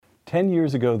10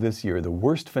 years ago this year, the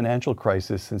worst financial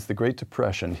crisis since the Great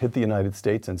Depression hit the United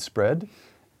States and spread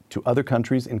to other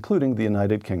countries, including the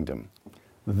United Kingdom.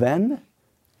 Then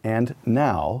and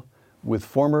now, with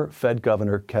former Fed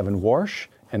Governor Kevin Warsh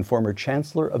and former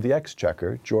Chancellor of the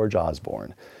Exchequer, George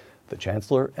Osborne. The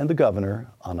Chancellor and the Governor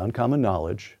on Uncommon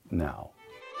Knowledge now.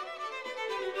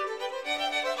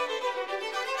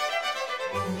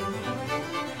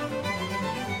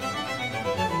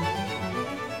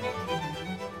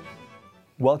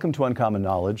 Welcome to Uncommon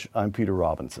Knowledge. I'm Peter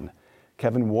Robinson.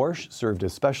 Kevin Warsh served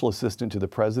as Special Assistant to the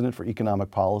President for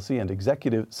Economic Policy and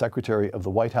Executive Secretary of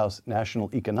the White House National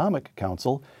Economic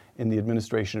Council in the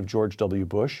administration of George W.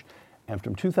 Bush. And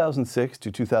from 2006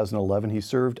 to 2011, he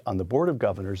served on the Board of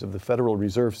Governors of the Federal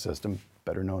Reserve System,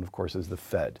 better known, of course, as the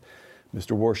Fed.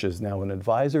 Mr. Warsh is now an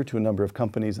advisor to a number of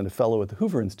companies and a fellow at the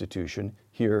Hoover Institution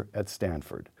here at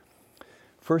Stanford.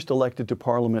 First elected to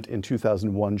Parliament in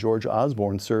 2001, George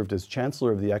Osborne served as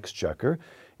Chancellor of the Exchequer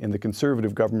in the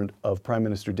Conservative government of Prime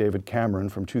Minister David Cameron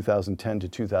from 2010 to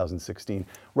 2016.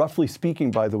 Roughly speaking,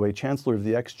 by the way, Chancellor of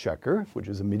the Exchequer, which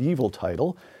is a medieval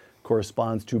title,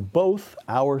 corresponds to both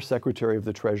our Secretary of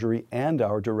the Treasury and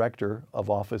our Director of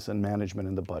Office and Management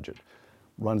and the Budget.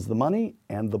 Runs the money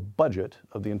and the budget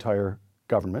of the entire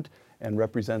government and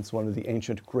represents one of the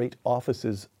ancient great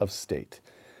offices of state.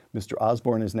 Mr.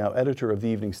 Osborne is now editor of the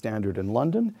Evening Standard in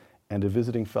London and a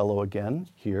visiting fellow again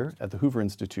here at the Hoover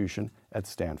Institution at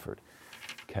Stanford.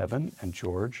 Kevin and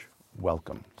George,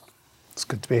 welcome. It's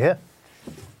good to be here.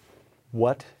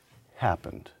 What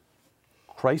happened?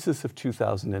 Crisis of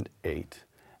 2008.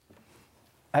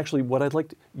 Actually, what I'd like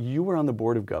to, you were on the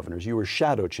Board of Governors. You were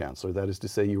Shadow Chancellor. That is to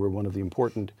say, you were one of the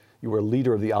important, you were a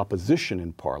leader of the opposition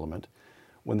in Parliament.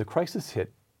 When the crisis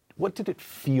hit, what did it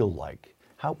feel like?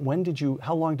 How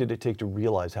long did it take to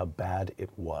realize how bad it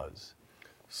was?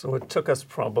 So it took us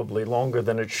probably longer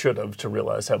than it should have to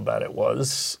realize how bad it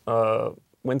was.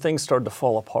 When things started to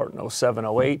fall apart in 07,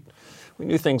 08, we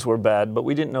knew things were bad, but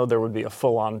we didn't know there would be a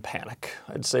full-on panic.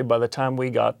 I'd say by the time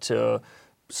we got to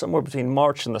somewhere between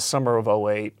March and the summer of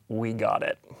 08, we got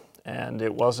it. And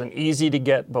it wasn't easy to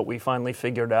get, but we finally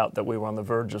figured out that we were on the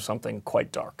verge of something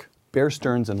quite dark. Bear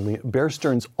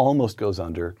Stearns almost goes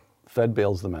under. Fed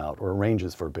bails them out or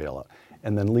arranges for a bailout.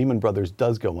 And then Lehman Brothers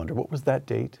does go under. What was that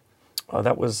date?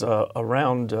 That was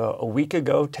around a week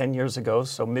ago, 10 years ago,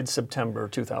 so mid-September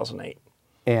 2008.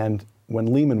 And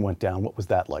when Lehman went down, what was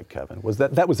that like, Kevin?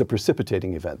 That was a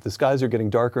precipitating event. The skies are getting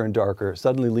darker and darker.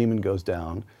 Suddenly Lehman goes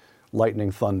down.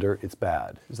 Lightning, thunder, it's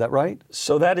bad. Is that right?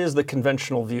 So that is the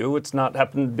conventional view. It's not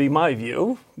happened to be my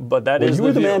view, but that is the view. You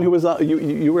were the man who was,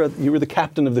 you were the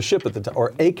captain of the ship at the time,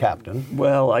 or a captain.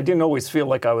 Well, I didn't always feel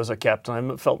like I was a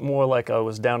captain. I felt more like I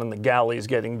was down in the galleys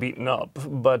getting beaten up.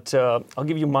 But I'll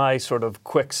give you my sort of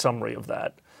quick summary of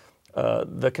that.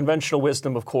 The conventional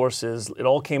wisdom, of course, is it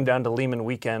all came down to Lehman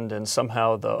weekend, and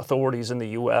somehow the authorities in the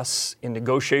U.S., in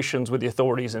negotiations with the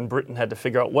authorities in Britain, had to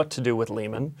figure out what to do with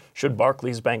Lehman. Should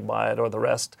Barclays Bank buy it or the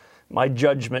rest? My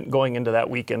judgment going into that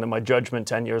weekend and my judgment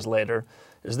 10 years later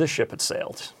is this ship had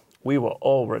sailed. We were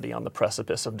already on the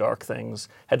precipice of dark things.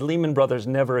 Had Lehman Brothers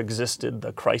never existed,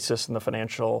 the crisis and the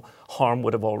financial harm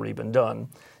would have already been done.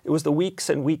 It was the weeks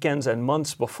and weekends and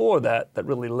months before that that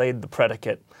really laid the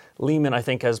predicate. Lehman, I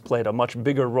think, has played a much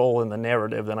bigger role in the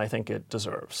narrative than I think it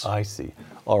deserves. I see.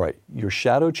 All right. You're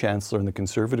Shadow Chancellor in the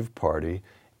Conservative Party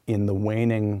in the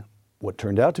waning, what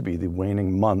turned out to be the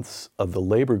waning months of the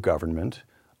Labour government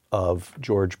of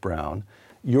George Brown.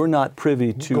 You're not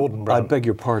privy to, Gordon Brown. I beg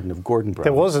your pardon, of Gordon Brown.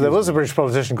 There was a British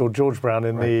politician called George Brown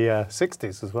in the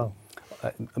 60s as well.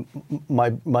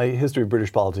 My history of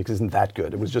British politics isn't that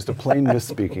good. It was just a plain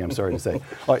misspeaking, I'm sorry to say.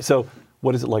 All right, so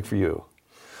what is it like for you?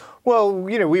 Well,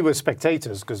 you know, we were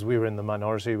spectators because we were in the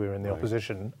minority, we were in the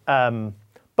opposition.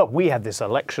 But we had this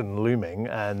election looming,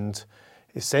 and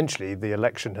essentially the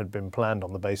election had been planned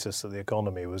on the basis that the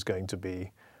economy was going to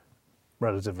be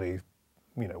relatively,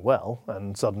 well,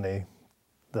 and suddenly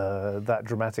that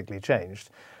dramatically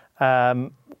changed.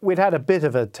 We'd had a bit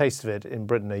of a taste of it in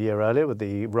Britain a year earlier with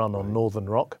the run on Northern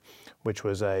Rock, which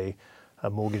was a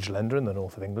mortgage lender in the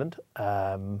north of England.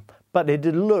 But it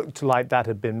looked like that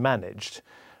had been managed.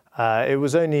 It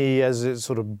was only as it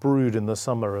sort of brewed in the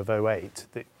summer of 08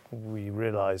 that we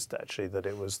realised actually that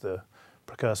it was the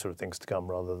precursor of things to come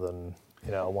rather than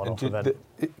a one-off event.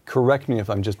 Correct me if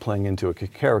I'm just playing into a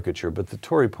caricature, but the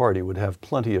Tory party would have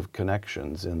plenty of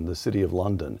connections in the City of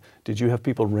London. Did you have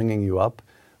people ringing you up,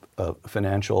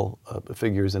 financial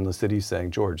figures in the city saying,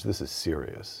 George, this is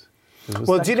serious?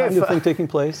 Was that kind of thing taking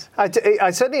place?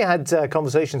 I certainly had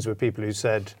conversations with people who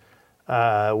said,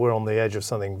 we're on the edge of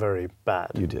something very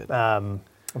bad. You did.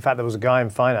 In fact, there was a guy in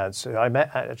finance who I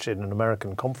met actually at an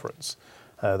American conference.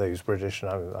 He was British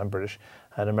and I'm British,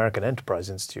 an American Enterprise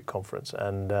Institute conference.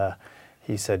 And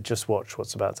he said, just watch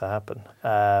what's about to happen.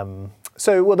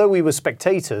 So although we were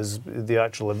spectators, the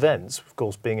actual events, of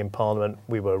course, being in Parliament,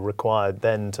 we were required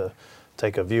then to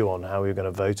take a view on how we were going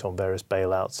to vote on various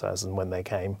bailouts as and when they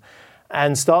came,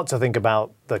 and start to think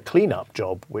about the clean-up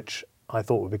job, which I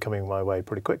thought would be coming my way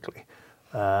pretty quickly.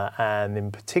 And in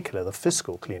particular, the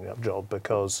fiscal clean-up job,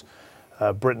 because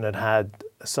Britain had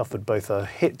suffered both a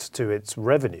hit to its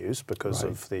revenues because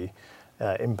of the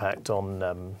impact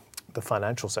on the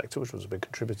financial sector, which was a big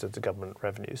contributor to government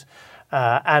revenues,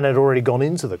 and had already gone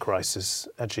into the crisis,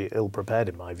 actually ill-prepared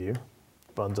in my view,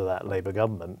 under that Labour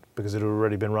government, because it had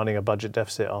already been running a budget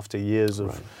deficit after years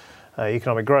of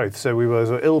economic growth. So we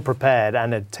were ill-prepared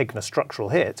and had taken a structural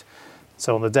hit.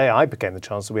 So on the day I became the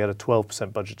Chancellor, we had a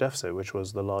 12% budget deficit, which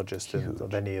was the largest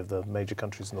of any of the major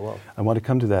countries in the world. I want to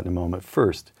come to that in a moment.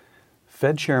 First,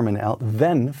 then Fed Chairman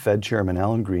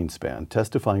Alan Greenspan,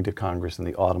 testifying to Congress in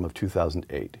the autumn of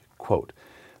 2008, quote,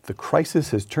 "The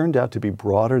crisis has turned out to be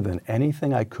broader than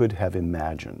anything I could have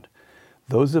imagined.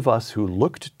 Those of us who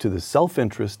looked to the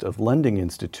self-interest of lending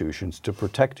institutions to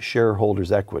protect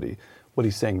shareholders' equity," what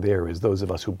he's saying there is those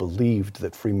of us who believed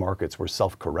that free markets were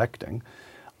self-correcting,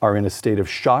 "are in a state of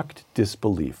shocked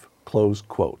disbelief," close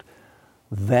quote.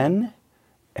 Then,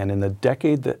 and in the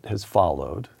decade that has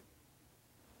followed,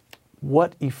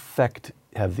 what effect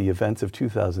have the events of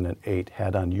 2008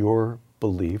 had on your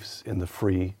beliefs in the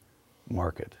free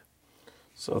market?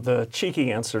 So the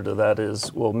cheeky answer to that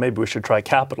is, well, maybe we should try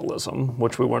capitalism,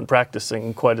 which we weren't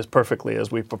practicing quite as perfectly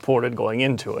as we purported going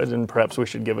into it, and perhaps we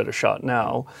should give it a shot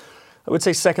now. I would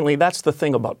say, secondly, that's the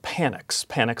thing about panics.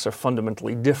 Panics are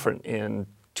fundamentally different in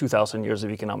 2,000 years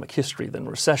of economic history than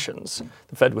recessions.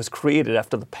 The Fed was created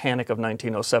after the panic of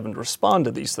 1907 to respond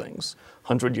to these things.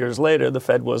 100 years later, the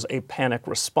Fed was a panic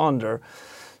responder.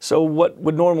 So what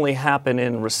would normally happen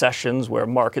in recessions, where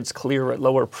markets clear at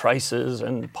lower prices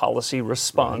and policy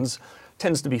responds,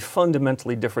 tends to be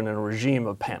fundamentally different in a regime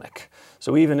of panic.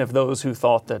 So even if those who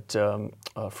thought that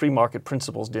free market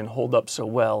principles didn't hold up so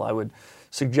well, I would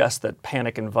suggest that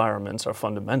panic environments are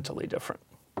fundamentally different.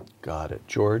 Got it.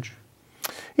 George?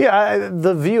 Yeah,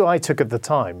 the view I took at the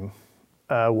time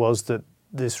was that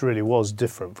this really was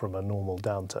different from a normal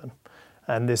downturn.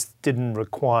 And this didn't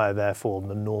require, therefore,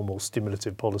 the normal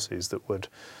stimulative policies that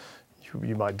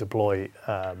you might deploy.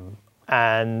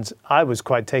 And I was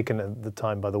quite taken at the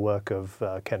time by the work of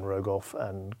Ken Rogoff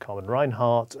and Carmen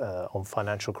Reinhart on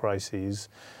financial crises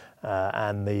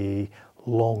and the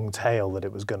long tail that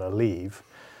it was going to leave.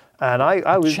 And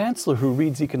I was chancellor who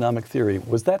reads economic theory.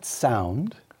 Was that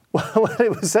sound? Well,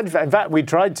 it was. In fact, we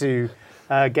tried to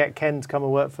get Ken to come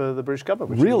and work for the British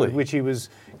government, which he was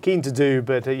keen to do,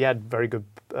 but he had very good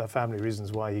family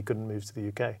reasons why he couldn't move to the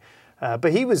UK.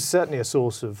 But he was certainly a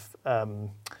source of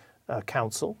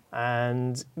counsel,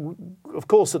 and of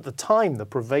course, at the time, the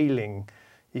prevailing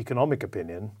economic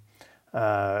opinion,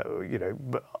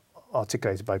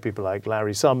 articulated by people like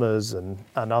Larry Summers and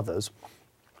others.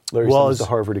 Larry Summers, the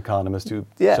Harvard economist who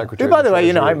Secretary. Who, by the way,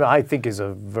 I think is a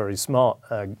very smart,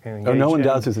 no one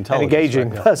doubts his intelligence, engaging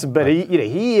person. But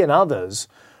he and others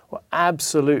were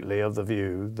absolutely of the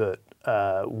view that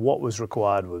what was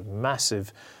required was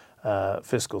massive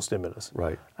fiscal stimulus.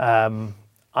 Right.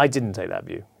 I didn't take that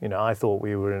view. I thought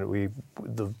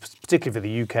particularly for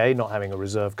the UK, not having a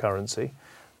reserve currency,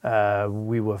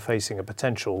 we were facing a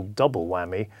potential double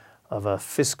whammy of a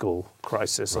fiscal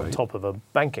crisis on top of a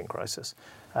banking crisis.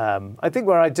 I think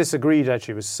where I disagreed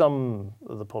actually with some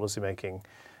of the policy making,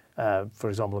 for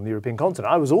example, on the European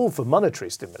continent, I was all for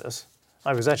monetary stimulus.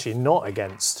 I was actually not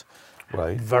against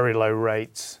very low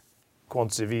rates,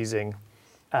 quantitative easing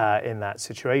in that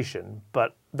situation.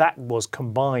 But that was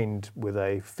combined with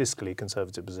a fiscally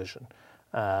conservative position.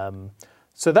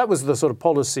 So that was the sort of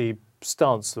policy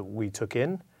stance that we took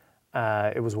in.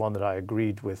 It was one that I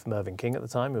agreed with Mervyn King at the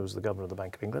time, who was the governor of the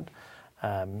Bank of England.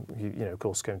 He, of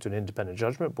course, came to an independent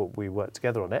judgment, but we worked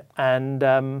together on it. And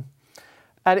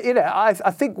I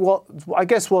think what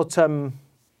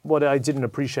I didn't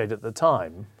appreciate at the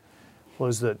time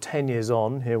was that 10 years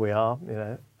on, here we are,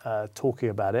 talking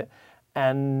about it,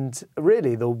 and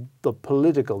really the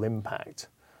political impact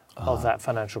of that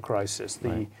financial crisis,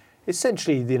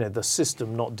 essentially the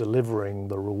system not delivering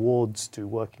the rewards to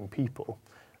working people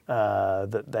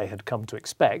that they had come to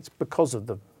expect because of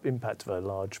the impact of a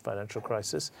large financial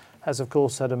crisis, has of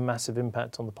course had a massive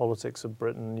impact on the politics of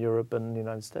Britain, Europe and the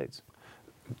United States.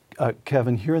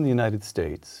 Kevin, here in the United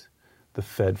States, the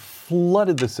Fed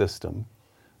flooded the system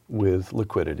with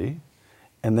liquidity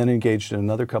and then engaged in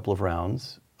another couple of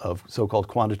rounds of so-called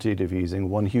quantitative easing,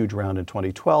 one huge round in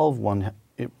 2012,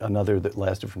 another that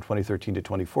lasted from 2013 to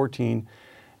 2014.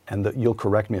 And you'll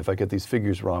correct me if I get these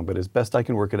figures wrong, but as best I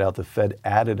can work it out, the Fed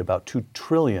added about $2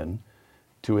 trillion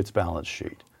to its balance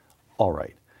sheet. All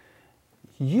right.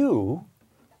 You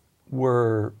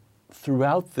were,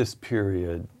 throughout this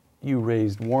period, you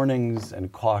raised warnings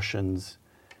and cautions,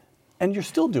 and you're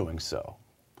still doing so.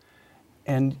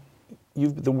 And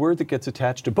the word that gets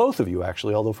attached to both of you,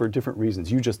 actually, although for different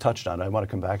reasons, you just touched on it, I want to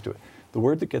come back to it. The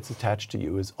word that gets attached to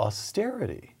you is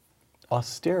austerity.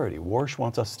 Austerity. Warsh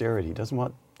wants austerity. He doesn't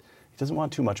want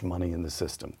too much money in the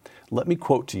system. Let me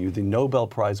quote to you the Nobel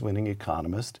Prize-winning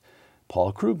economist,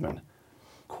 Paul Krugman.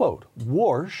 Quote,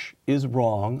 "Warsh is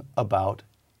wrong about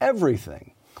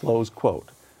everything," close quote.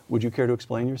 Would you care to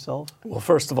explain yourself? Well,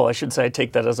 first of all, I should say I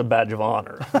take that as a badge of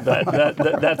honor.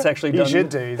 That's actually done. You should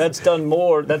do. That's done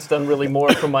more. That's done really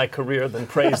more for my career than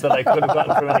praise that I could have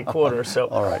gotten from any quarter. So,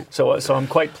 all right. So I'm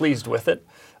quite pleased with it.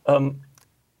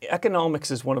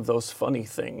 Economics is one of those funny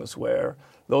things where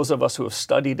those of us who have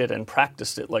studied it and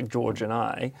practiced it, like George and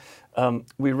I,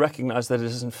 we recognize that it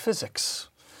isn't physics.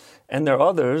 And there are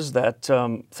others that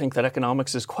think that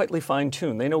economics is quite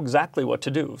fine-tuned. They know exactly what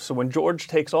to do. So when George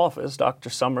takes office, Dr.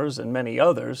 Summers and many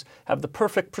others have the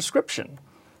perfect prescription.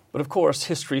 But of course,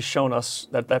 history's shown us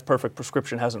that that perfect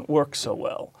prescription hasn't worked so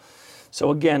well.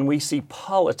 So again, we see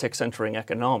politics entering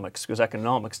economics because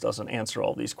economics doesn't answer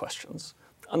all these questions.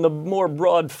 On the more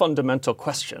broad fundamental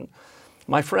question,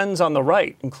 my friends on the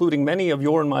right, including many of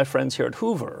your and my friends here at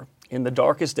Hoover, in the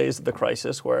darkest days of the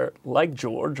crisis where, like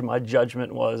George, my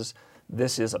judgment was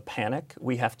this is a panic.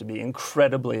 We have to be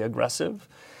incredibly aggressive.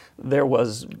 There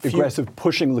was aggressive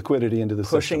pushing liquidity into the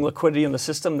system. Pushing liquidity in the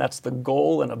system. That's the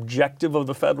goal and objective of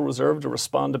the Federal Reserve, to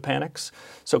respond to panics.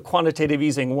 So quantitative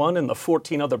easing 1 and the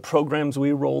 14 other programs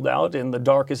we rolled out in the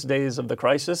darkest days of the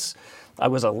crisis. I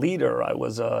was a leader. I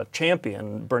was a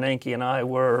champion. Bernanke and I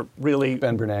were really...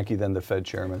 Ben Bernanke, then the Fed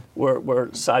chairman. Were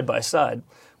side by side.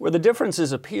 Where the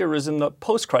differences appear is in the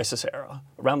post-crisis era,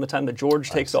 around the time that George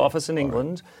takes office in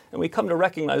England, and we come to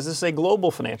recognize this is a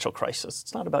global financial crisis.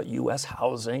 It's not about U.S.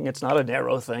 housing. It's not a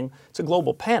narrow thing. It's a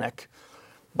global panic.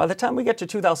 By the time we get to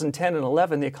 2010 and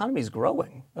 11, the economy is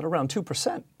growing at around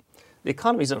 2%. The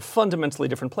economy is in a fundamentally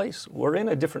different place. We're in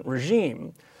a different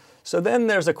regime. So then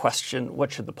there's a question,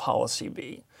 what should the policy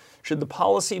be? Should the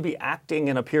policy be acting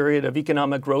in a period of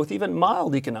economic growth, even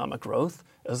mild economic growth,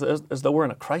 as though we're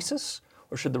in a crisis?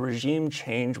 Or should the regime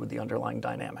change with the underlying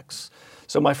dynamics?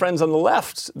 So my friends on the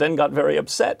left then got very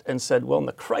upset and said, well, in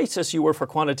the crisis you were for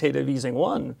quantitative easing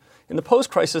 1. In the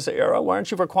post-crisis era, why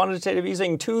aren't you for quantitative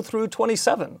easing 2 through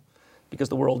 27? Because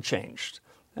the world changed.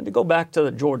 And to go back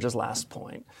to George's last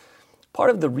point, part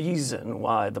of the reason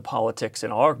why the politics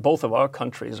in both of our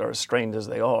countries are as strained as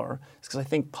they are is because I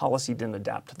think policy didn't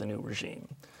adapt to the new regime.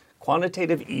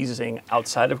 Quantitative easing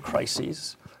outside of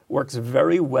crises works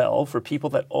very well for people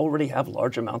that already have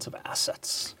large amounts of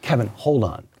assets. Kevin, hold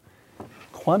on.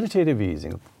 Quantitative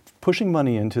easing, pushing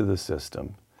money into the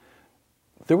system,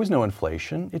 there was no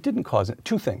inflation. It didn't cause,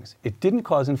 two things. It didn't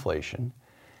cause inflation,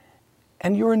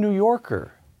 and you're a New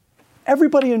Yorker.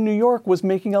 Everybody in New York was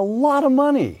making a lot of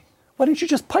money. Why didn't you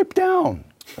just pipe down?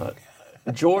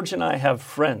 George and I have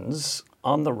friends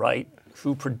on the right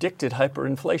who predicted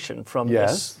hyperinflation from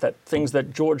things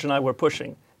that George and I were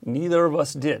pushing. Neither of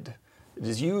us did. It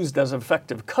is used as an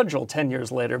effective cudgel 10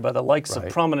 years later by the likes of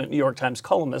prominent New York Times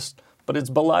columnists, but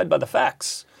it's belied by the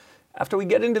facts. After we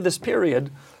get into this period,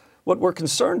 what we're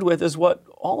concerned with is what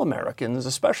all Americans,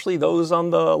 especially those on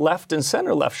the left and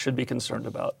center left, should be concerned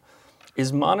about.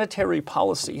 Is monetary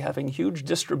policy having huge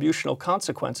distributional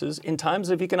consequences in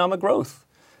times of economic growth?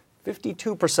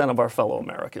 52% of our fellow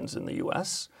Americans in the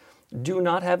U.S. do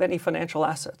not have any financial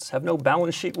assets, have no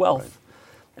balance sheet wealth.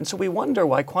 And so we wonder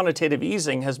why quantitative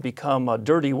easing has become a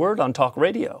dirty word on talk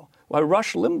radio, why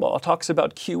Rush Limbaugh talks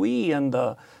about QE and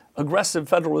the aggressive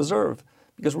Federal Reserve,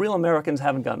 because real Americans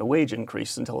haven't gotten a wage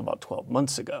increase until about 12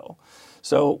 months ago.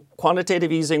 So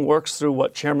quantitative easing works through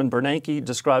what Chairman Bernanke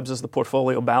describes as the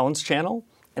portfolio balance channel,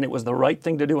 and it was the right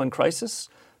thing to do in crisis.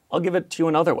 I'll give it to you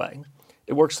another way.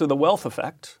 It works through the wealth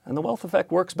effect, and the wealth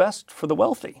effect works best for the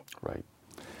wealthy. Right.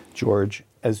 George,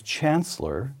 as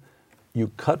chancellor, you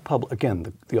cut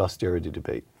again, the austerity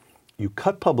debate. You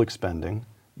cut public spending,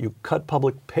 you cut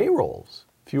public payrolls,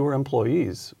 fewer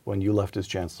employees when you left as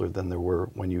chancellor than there were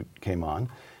when you came on,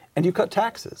 and you cut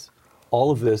taxes. All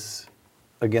of this,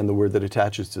 again, the word that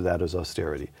attaches to that is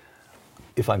austerity.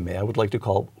 If I may, I would like to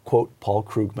quote Paul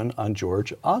Krugman on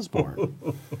George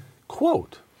Osborne.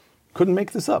 Quote, couldn't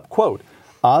make this up, quote,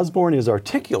 Osborne is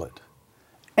articulate,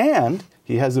 and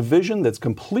He has a vision that's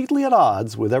completely at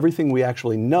odds with everything we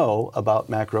actually know about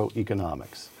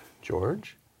macroeconomics.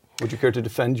 George, would you care to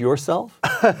defend yourself?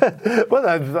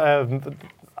 Well,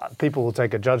 people will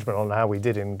take a judgment on how we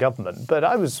did in government, but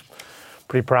I was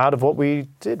pretty proud of what we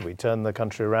did. We turned the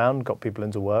country around, got people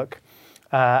into work,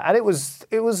 and it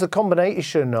was a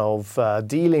combination of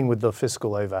dealing with the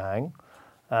fiscal overhang,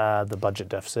 the budget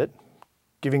deficit,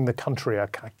 giving the country a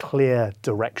clear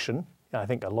direction. I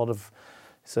think a lot of,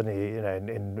 certainly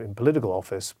in political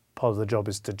office, part of the job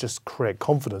is to just create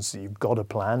confidence that you've got a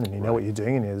plan and you know what you're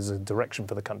doing and there's a direction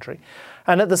for the country.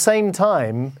 And at the same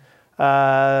time,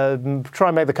 try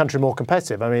and make the country more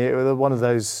competitive. I mean, one of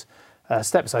those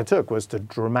steps I took was to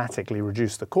dramatically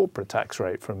reduce the corporate tax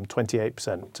rate from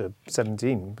 28% to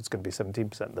 17%. It's going to be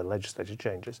 17%, the legislature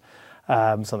changes.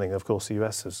 Something, of course, the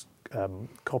US has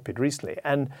copied recently.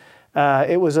 And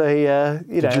it was a,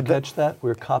 Did you catch that?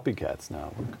 We're copycats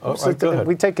now. Go ahead.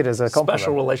 We take it as a compliment.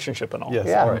 Special relationship and all. Yes,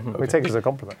 Yeah, all right. we take it as a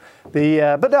compliment.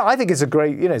 But no, I think it's a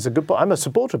great, it's a good point. I'm a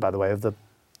supporter, by the way, of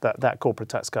that corporate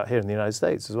tax cut here in the United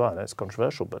States as well. I know it's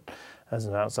controversial, but as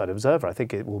an outside observer, I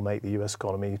think it will make the US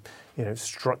economy,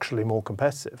 structurally more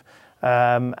competitive.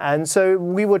 And so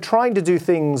we were trying to do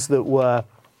things that were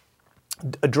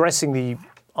addressing the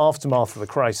aftermath of the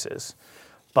crisis,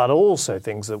 but also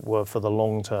things that were for the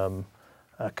long-term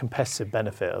competitive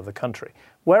benefit of the country.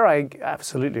 Where I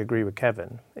absolutely agree with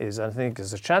Kevin is, I think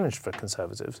is a challenge for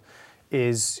Conservatives,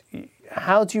 is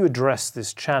how do you address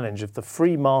this challenge if the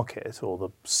free market or the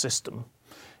system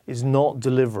is not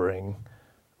delivering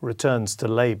returns to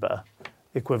labour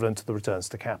equivalent to the returns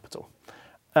to capital?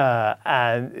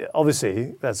 And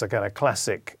obviously, that's a kind of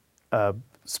classic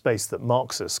space that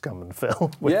Marxists come and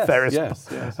fill with various. Yes.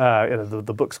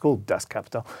 The book's called Das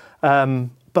Kapital.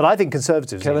 But I think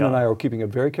Conservatives. Kevin and I are keeping a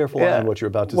very careful eye on what you're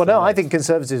about to say. Well, no, next. I think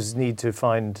Conservatives need to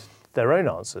find their own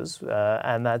answers,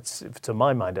 and that's, to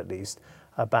my mind at least,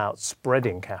 about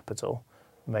spreading capital,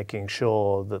 making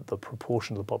sure that the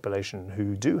proportion of the population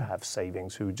who do have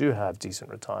savings, who do have decent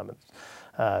retirements,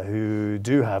 who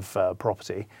do have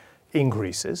property,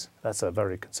 increases. That's a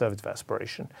very Conservative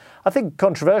aspiration. I think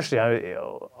controversially,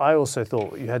 I also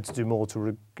thought you had to do more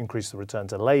to increase the return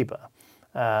to labour.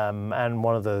 And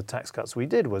one of the tax cuts we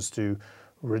did was to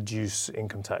reduce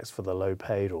income tax for the low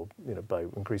paid, or by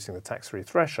increasing the tax-free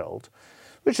threshold,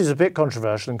 which is a bit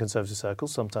controversial in Conservative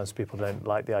circles. Sometimes people don't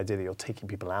like the idea that you're taking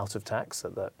people out of tax,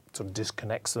 that sort of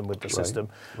disconnects them with the system.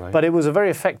 Right. But it was a very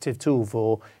effective tool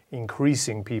for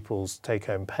increasing people's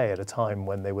take-home pay at a time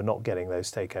when they were not getting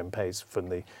those take-home pays from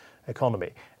the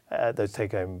economy, those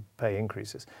take-home pay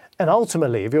increases. And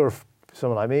ultimately, if you're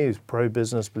someone like me who's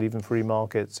pro-business, believe in free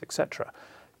markets, etc.,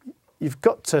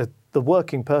 the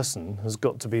working person has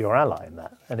got to be your ally in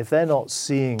that. And if they're not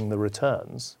seeing the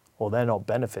returns, or they're not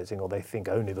benefiting, or they think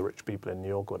only the rich people in New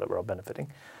York or whatever are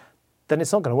benefiting, then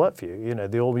it's not going to work for you.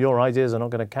 Your ideas are not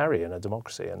going to carry in a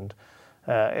democracy. And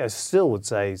I still would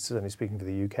say, certainly speaking for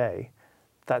the UK,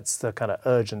 that's the kind of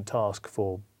urgent task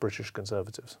for British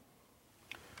Conservatives.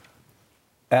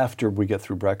 After we get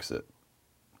through Brexit.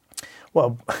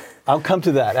 Well, I'll come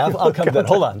to that. I'll come to that.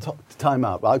 Hold on. Time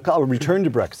out. I'll return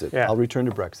to Brexit. Yeah. I'll return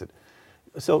to Brexit.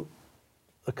 So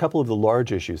a couple of the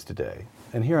large issues today,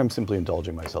 and here I'm simply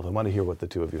indulging myself. I want to hear what the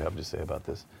two of you have to say about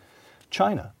this.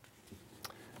 China.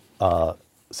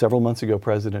 Several months ago,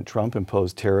 President Trump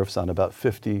imposed tariffs on about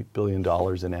 $50 billion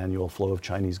in annual flow of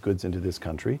Chinese goods into this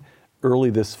country. Early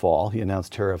this fall, he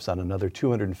announced tariffs on another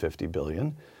 $250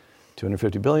 billion.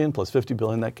 $250 billion plus $50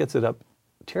 billion, that gets it up.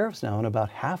 Tariffs now on about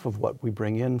half of what we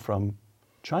bring in from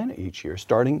China each year,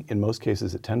 starting in most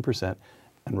cases at 10%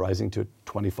 and rising to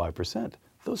 25%.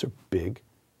 Those are big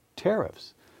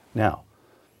tariffs. Now,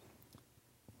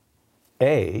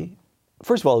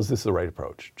 first of all, is this the right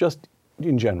approach? Just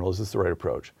in general, is this the right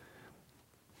approach?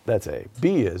 That's A.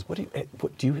 B is,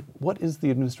 what is the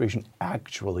administration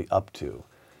actually up to?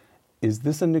 Is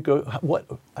this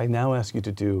I now ask you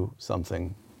to do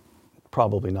something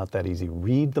probably not that easy.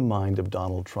 Read the mind of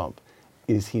Donald Trump.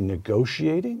 Is he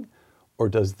negotiating, or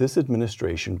does this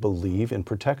administration believe in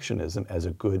protectionism as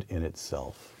a good in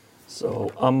itself? So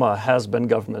I'm a has-been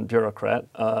government bureaucrat.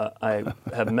 I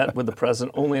have met with the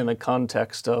president only in the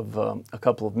context of a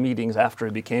couple of meetings after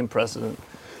he became president,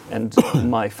 and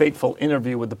my fateful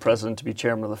interview with the president to be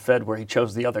chairman of the Fed, where he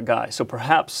chose the other guy. So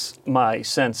perhaps my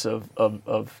sense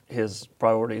of his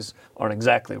priorities aren't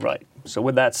exactly right. So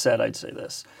with that said, I'd say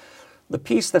this. The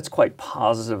piece that's quite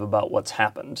positive about what's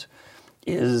happened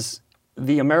is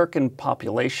the American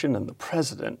population and the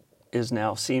president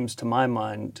seems to my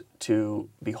mind to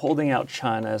be holding out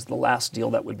China as the last deal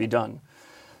that would be done.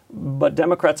 But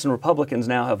Democrats and Republicans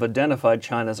now have identified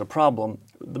China as a problem.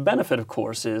 The benefit, of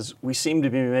course, is we seem to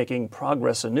be making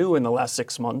progress anew in the last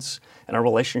 6 months in our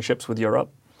relationships with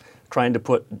Europe, trying to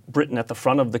put Britain at the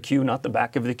front of the queue, not the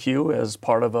back of the queue, as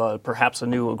part of perhaps a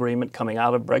new agreement coming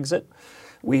out of Brexit.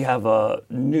 We have a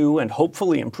new and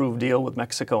hopefully improved deal with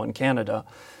Mexico and Canada.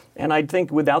 And I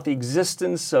think without the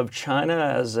existence of China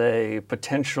as a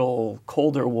potential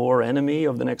Colder War enemy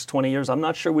of the next 20 years, I'm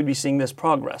not sure we'd be seeing this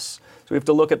progress. So we have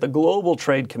to look at the global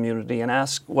trade community and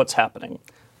ask what's happening.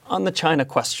 On the China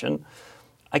question,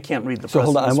 I can't read the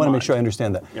president's So hold on, I want to make mind. sure I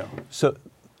understand that. Yeah. So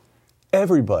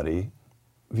everybody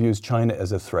views China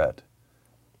as a threat,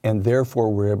 and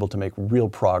therefore we're able to make real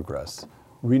progress,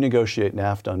 renegotiate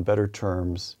NAFTA on better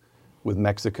terms with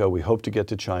Mexico. We hope to get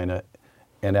to China.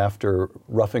 And after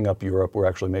roughing up Europe, we're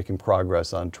actually making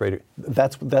progress on trade.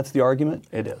 That's the argument?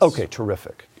 It is. Okay,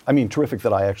 terrific. I mean, terrific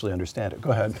that I actually understand it.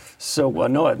 Go ahead. So,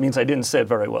 no, it means I didn't say it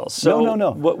very well. So,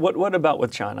 No. What about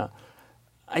with China?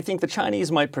 I think the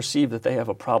Chinese might perceive that they have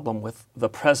a problem with the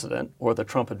president or the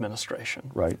Trump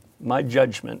administration. Right. My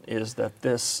judgment is that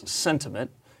this sentiment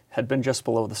had been just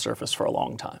below the surface for a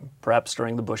long time, perhaps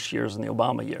during the Bush years and the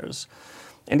Obama years.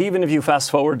 And even if you fast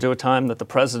forward to a time that the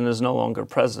president is no longer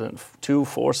president, 2,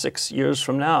 4, 6 years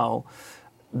from now,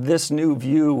 this new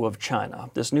view of China,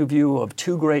 this new view of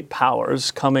two great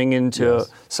powers coming into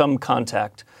some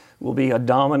contact will be a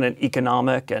dominant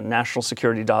economic and national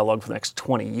security dialogue for the next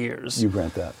 20 years. You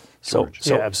grant that, George.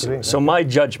 Yeah, absolutely. So my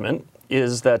judgment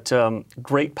is that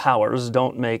great powers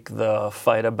don't make the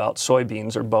fight about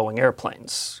soybeans or Boeing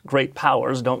airplanes. Great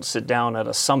powers don't sit down at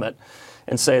a summit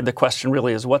and say the question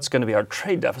really is what's going to be our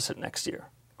trade deficit next year.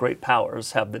 Great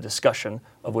powers have the discussion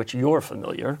of which you're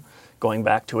familiar, going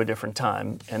back to a different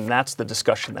time, and that's the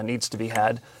discussion that needs to be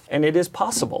had. And it is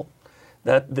possible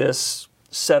that this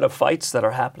set of fights that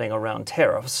are happening around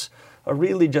tariffs are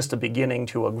really just a beginning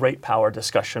to a great power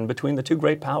discussion between the two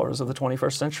great powers of the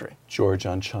 21st century. George,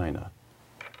 on China.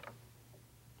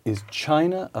 Is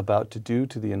China about to do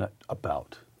to the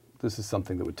this is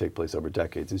something that would take place over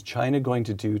decades. Is China going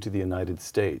to do to the United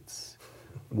States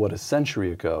what a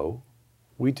century ago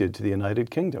we did to the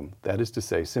United Kingdom? That is to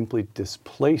say, simply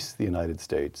displace the United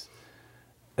States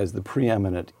as the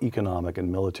preeminent economic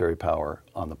and military power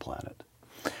on the planet?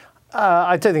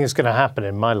 I don't think it's going to happen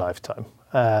in my lifetime.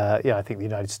 I think the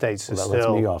United States is That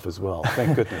still... lets me off as well.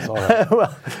 Thank goodness. All right.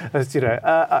 Well,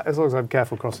 as long as I'm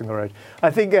careful crossing the road.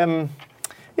 I think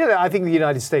the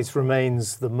United States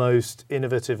remains the most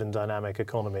innovative and dynamic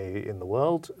economy in the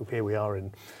world. Here we are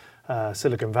in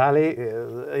Silicon Valley,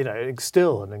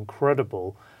 still an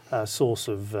incredible source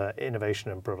of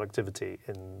innovation and productivity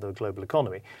in the global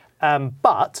economy.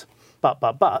 But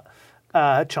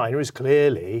China is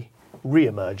clearly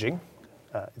re-emerging.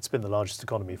 It's been the largest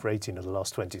economy for 18 of the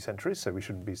last 20 centuries, so we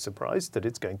shouldn't be surprised that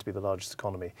it's going to be the largest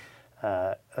economy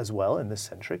as well in this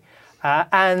century.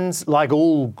 And like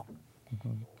all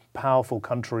powerful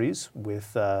countries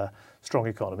with strong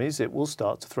economies, it will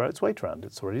start to throw its weight around.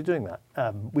 It's already doing that.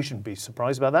 We shouldn't be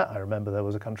surprised about that. I remember there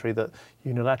was a country that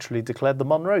unilaterally declared the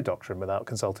Monroe Doctrine without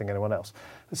consulting anyone else.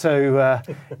 So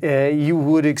you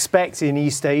would expect in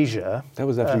East Asia... That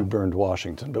was after you burned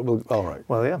Washington, but all right.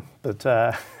 Well, yeah, but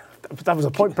that was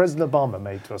a point President Obama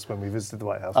made to us when we visited the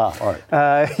White House. All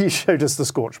right. He showed us the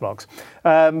scorch marks.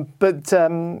 But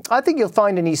I think you'll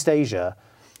find in East Asia,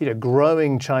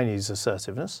 growing Chinese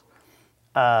assertiveness,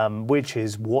 which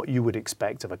is what you would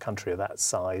expect of a country of that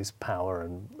size, power,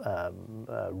 and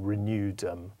renewed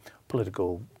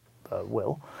political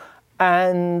will.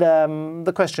 And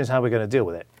the question is how we're going to deal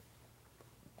with it.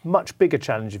 Much bigger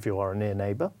challenge if you are a near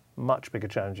neighbour, much bigger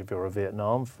challenge if you're a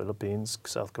Vietnam, Philippines,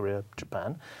 South Korea,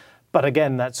 Japan. But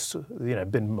again, that's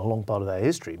been a long part of their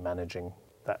history, managing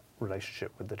that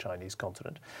relationship with the Chinese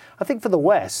continent. I think for the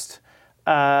West,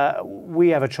 we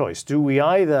have a choice. Do we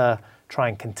either try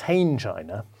and contain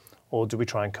China, or do we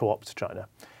try and co-opt China?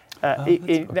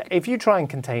 If you try and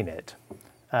contain it,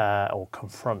 or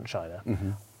confront China,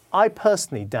 I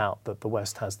personally doubt that the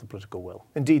West has the political will.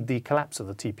 Indeed, the collapse of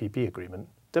the TPP agreement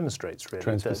demonstrates really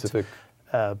Trans-Pacific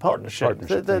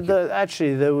partnership.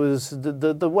 Actually, there was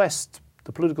the West,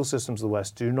 the political systems of the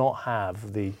West do not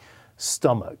have the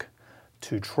stomach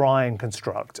to try and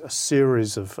construct a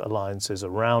series of alliances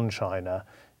around China,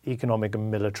 economic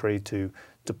and military, to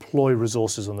deploy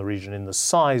resources on the region in the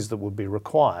size that would be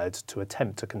required to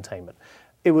attempt a containment.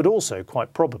 It would also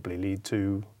quite probably lead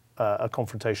to a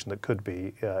confrontation that could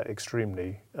be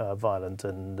extremely violent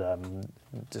and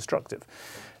destructive.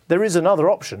 There is another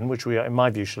option, which we, in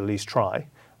my view, should at least try,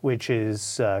 which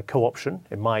is co-option,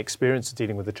 in my experience of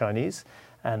dealing with the Chinese.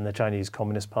 and the Chinese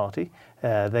Communist Party.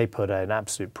 They put an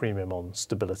absolute premium on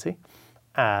stability.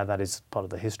 That is part of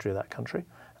the history of that country.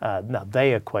 Now,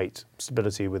 they equate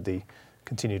stability with the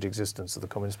continued existence of the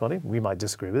Communist Party. We might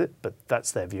disagree with it, but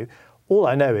that's their view. All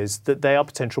I know is that they are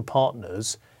potential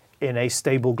partners in a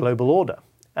stable global order.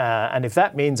 And if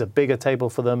that means a bigger table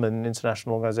for them in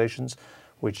international organizations,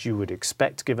 which you would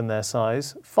expect given their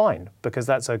size, fine, because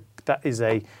that's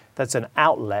an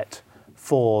outlet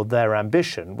for their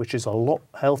ambition, which is a lot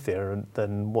healthier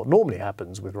than what normally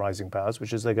happens with rising powers,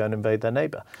 which is they go and invade their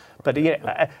neighbor. But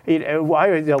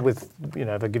I dealt with,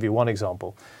 if I give you one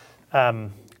example,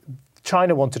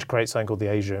 China wanted to create something called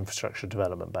the Asia Infrastructure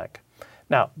Development Bank.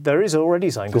 Now, there is already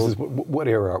something called... This is what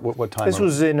era, what time? This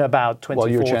was in about 2014. While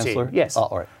you were chancellor? Yes. Oh,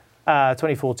 all right.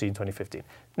 2014, 2015.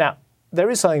 Now, there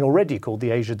is something already called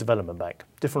the Asia Development Bank,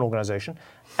 different organization.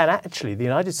 And actually, the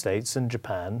United States and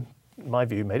Japan, in my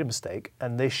view, made a mistake,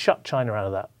 and they shut China out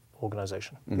of that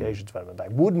organization, the Asia Development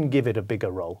Bank. Wouldn't give it a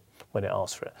bigger role when it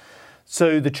asked for it.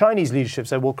 So the Chinese leadership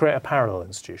said, we'll create a parallel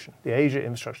institution, the Asia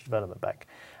Infrastructure Development Bank.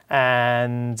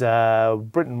 And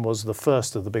Britain was the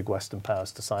first of the big Western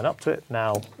powers to sign up to it.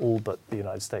 Now all but the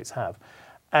United States have.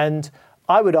 And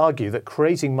I would argue that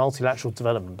creating multilateral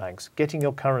development banks, getting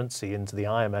your currency into the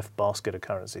IMF basket of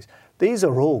currencies, these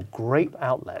are all great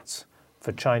outlets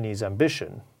for Chinese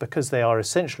ambition because they are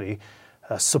essentially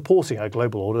supporting a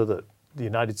global order that the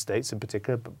United States in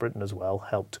particular, but Britain as well,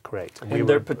 helped to create. And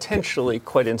they're potentially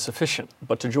quite insufficient.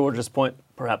 But to George's point,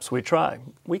 perhaps we try.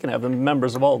 We can have them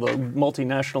members of all the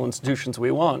multinational institutions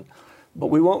we want, but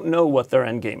we won't know what their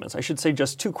end game is. I should say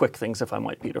just two quick things, if I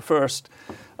might, Peter. First,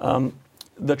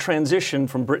 the transition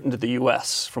from Britain to the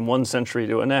US, from one century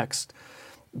to the next,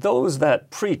 those that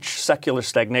preach secular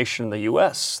stagnation in the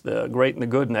US, the great and the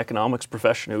good in economics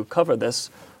profession who cover this,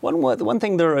 one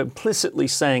thing they're implicitly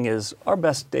saying is our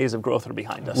best days of growth are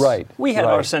behind us. Right. We had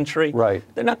our century. Right.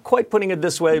 They're not quite putting it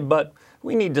this way, but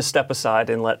we need to step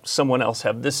aside and let someone else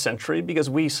have this century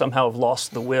because we somehow have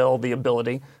lost the will, the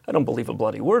ability. I don't believe a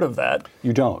bloody word of that.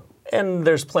 You don't? And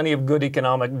there's plenty of good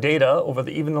economic data over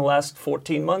even the last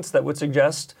 14 months that would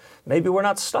suggest maybe we're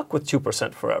not stuck with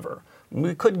 2% forever.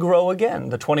 We could grow again.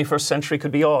 The 21st century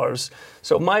could be ours.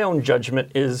 So my own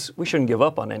judgment is we shouldn't give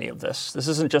up on any of this. This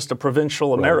isn't just a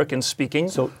provincial American speaking,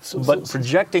 but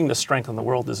projecting the strength in the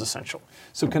world is essential.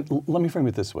 So let me frame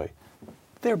it this way.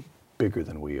 They're bigger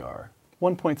than we are.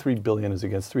 1.3 billion is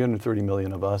against 330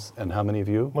 million of us, and how many of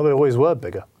you? Well, they always were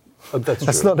bigger. Oh, that's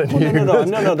true. Not a new.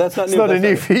 No, that's not new. It's not a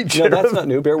new feature. No, that's not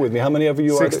new. Bear with me. How many of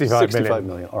you are? 65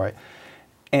 million. All right.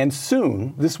 And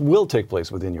soon, this will take place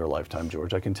within your lifetime,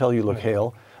 George. I can tell you, look,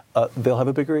 Hale, they'll have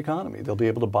a bigger economy. They'll be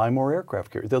able to buy more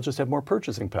aircraft carriers. They'll just have more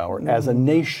purchasing power as a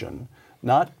nation,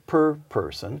 not per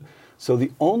person. So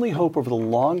the only hope over the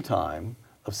long term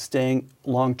of staying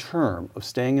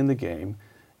in the game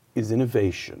is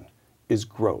innovation, is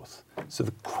growth. So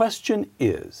the question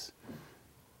is,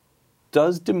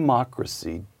 does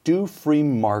democracy, do free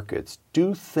markets,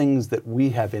 do things that we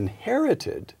have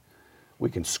inherited? We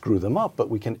can screw them up, but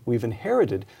we've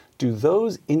inherited. Do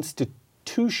those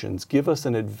institutions give us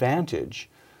an advantage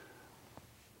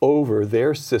over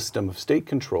their system of state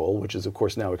control, which is of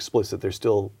course now explicit, they're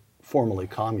still formally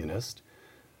communist?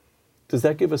 Does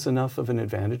that give us enough of an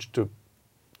advantage to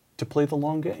play the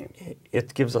long game?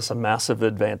 It gives us a massive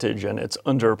advantage, and it's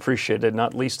underappreciated,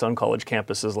 not least on college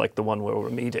campuses like the one where we're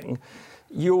meeting.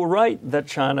 You're right that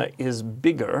China is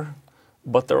bigger,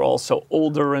 but they're also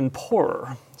older and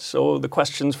poorer. So the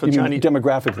questions for Chinese...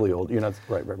 demographically old. You're not...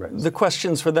 Right. The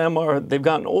questions for them are they've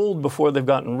gotten old before they've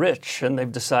gotten rich, and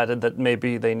they've decided that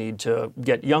maybe they need to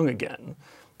get young again.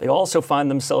 They also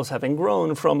find themselves having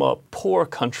grown from a poor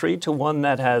country to one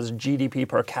that has GDP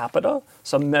per capita,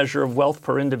 some measure of wealth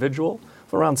per individual,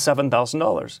 of around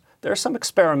 $7,000. There are some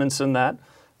experiments in that,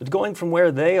 but going from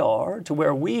where they are to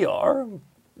where we are,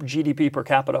 GDP per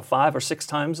capita 5 or 6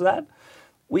 times that,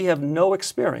 we have no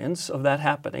experience of that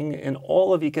happening in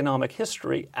all of economic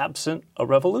history absent a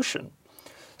revolution.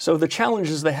 So the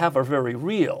challenges they have are very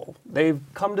real. They've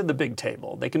come to the big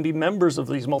table. They can be members of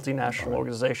these multinational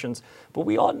organizations, but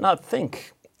we ought not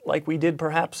think like we did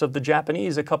perhaps of the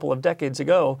Japanese a couple of decades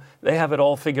ago. They have it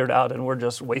all figured out and we're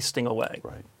just wasting away.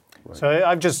 Right. So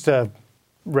I've just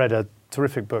read a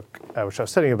terrific book, which I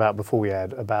was telling you about before we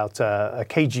had, about a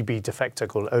KGB defector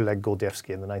called Oleg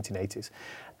Gordievsky in the 1980s.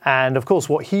 And of course,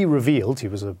 what he revealed, he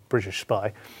was a British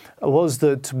spy, was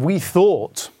that we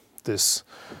thought this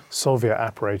Soviet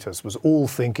apparatus was all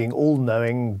thinking, all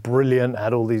knowing, brilliant,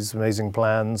 had all these amazing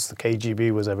plans. The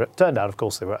KGB was ever... It turned out, of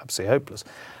course, they were absolutely hopeless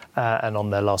and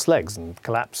on their last legs and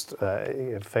collapsed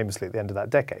famously at the end of that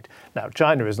decade. Now,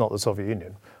 China is not the Soviet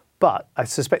Union, But I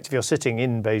suspect if you're sitting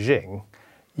in Beijing,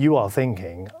 you are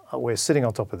thinking, we're sitting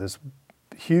on top of this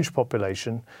huge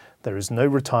population, there is no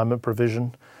retirement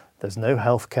provision, there's no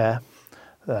health care,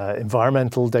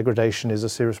 environmental degradation is a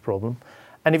serious problem.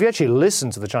 And if you actually listen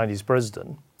to the Chinese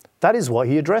president, that is what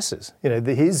he addresses.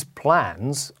 His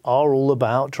plans are all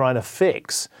about trying to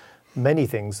fix many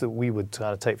things that we would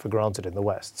take for granted in the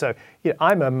West. So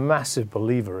I'm a massive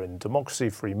believer in democracy,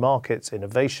 free markets,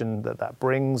 innovation that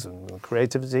brings, and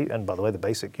creativity, and by the way, the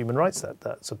basic human rights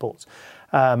that supports.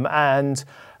 I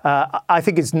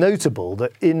think it's notable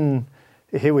that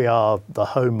here we are, the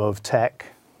home of tech,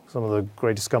 some of the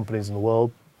greatest companies in the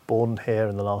world, born here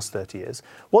in the last 30 years.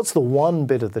 What's the one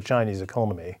bit of the Chinese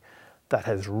economy that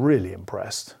has really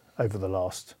impressed over the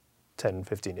last 10,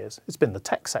 15 years? It's been the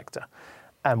tech sector.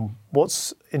 And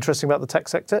what's interesting about the tech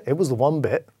sector, it was the one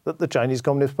bit that the Chinese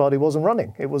Communist Party wasn't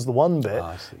running. It was the one bit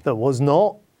that was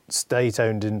not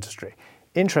state-owned industry.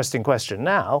 Interesting question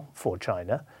now for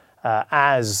China,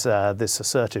 as this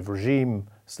assertive regime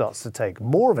starts to take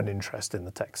more of an interest in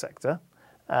the tech sector,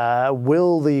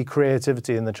 will the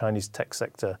creativity in the Chinese tech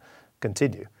sector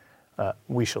continue?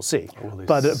 We shall see. Or will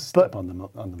they step on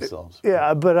themselves?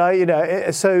 Yeah,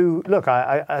 but so look,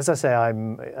 as I say,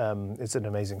 it's an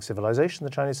amazing civilization,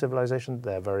 the Chinese civilization.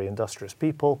 They're very industrious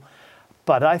people,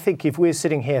 but I think if we're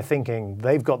sitting here thinking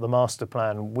they've got the master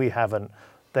plan, we haven't.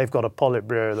 They've got a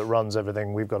Politburo that runs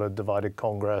everything. We've got a divided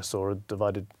Congress or a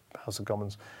divided House of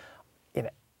Commons.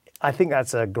 I think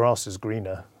that's a grass is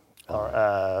greener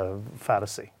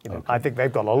fallacy. Okay. I think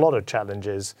they've got a lot of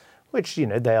challenges, which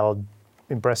they are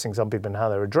impressing some people in how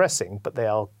they're addressing, but they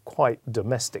are quite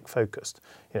domestic focused.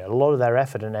 A lot of their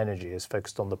effort and energy is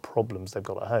focused on the problems they've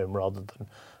got at home rather than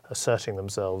asserting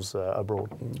themselves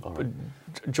abroad. But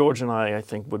George and I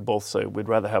think, would both say we'd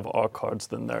rather have our cards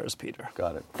than theirs, Peter.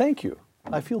 Got it. Thank you.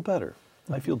 I feel better.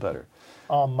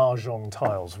 Our mahjong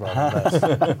tiles rather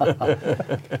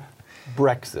than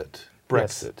Brexit.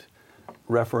 Yes.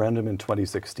 Referendum in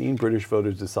 2016, British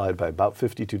voters decide by about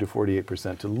 52 to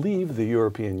 48% to leave the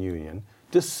European Union,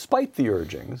 despite the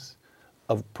urgings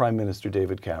of Prime Minister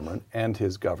David Cameron and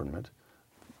his government.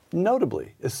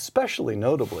 Notably, especially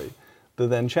notably, the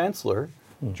then Chancellor,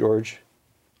 George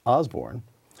Osborne,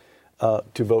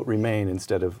 to vote Remain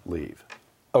instead of Leave.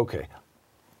 Okay,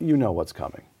 you know what's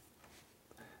coming.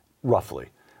 Roughly.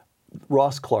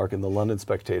 Ross Clark in the London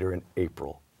Spectator in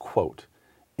April, quote,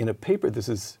 in a paper, this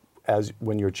is as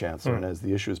when you're Chancellor and as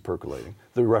the issue is percolating,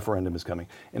 the referendum is coming.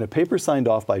 In a paper signed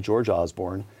off by George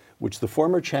Osborne, which the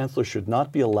former Chancellor should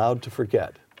not be allowed to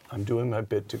forget. I'm doing my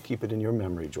bit to keep it in your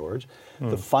memory, George.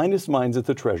 The finest minds at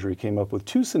the Treasury came up with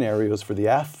two scenarios for the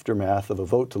aftermath of a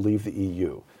vote to leave the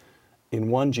EU.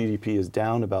 In one, GDP is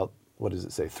down about,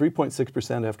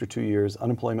 3.6% after 2 years.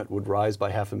 Unemployment would rise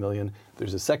by 500,000.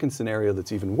 There's a second scenario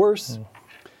that's even worse.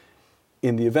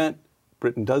 In the event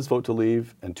Britain does vote to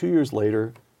leave, and 2 years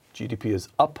later, GDP is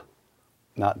up,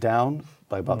 not down,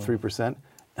 by about 3%,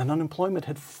 and unemployment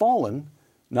had fallen,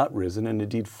 not risen, and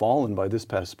indeed fallen by this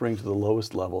past spring to the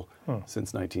lowest level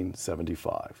since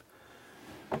 1975.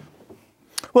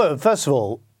 Well, first of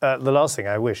all, the last thing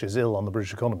I wish is ill on the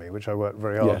British economy, which I worked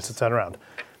very hard to turn around.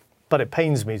 But it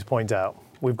pains me to point out,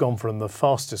 we've gone from the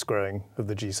fastest growing of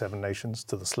the G7 nations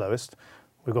to the slowest.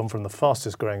 We've gone from the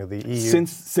fastest growing of the EU.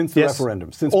 Since the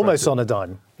referendum, since almost Brexit. On a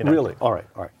dime. Really? All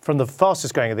right. From the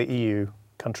fastest growing of the EU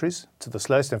countries to the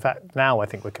slowest. In fact, now I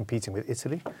think we're competing with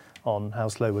Italy on how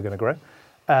slow we're going to grow.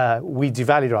 We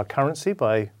devalued our currency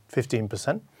by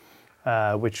 15%,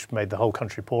 which made the whole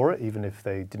country poorer, even if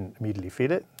they didn't immediately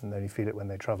feel it, and they only feel it when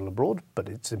they travel abroad. But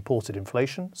it's imported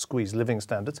inflation, squeezed living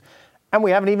standards, and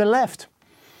we haven't even left.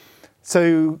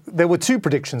 So there were two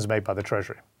predictions made by the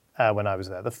Treasury when I was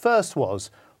there. The first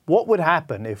was, what would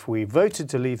happen if we voted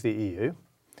to leave the EU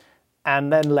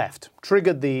and then left,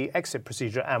 triggered the exit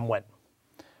procedure and went?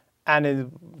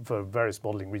 And for various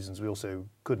modelling reasons, we also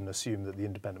couldn't assume that the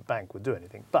independent bank would do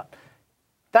anything. But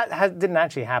that didn't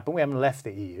actually happen. We haven't left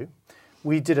the EU.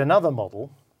 We did another model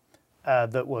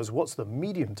that was, what's the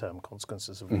medium-term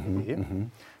consequences of leaving the EU?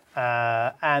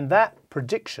 And that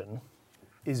prediction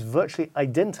is virtually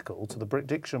identical to the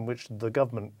prediction which the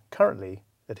government currently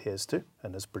adheres to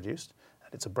and has produced,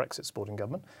 and it's a Brexit supporting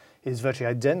government, is virtually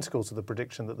identical to the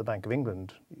prediction that the Bank of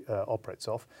England operates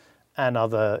off and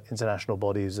other international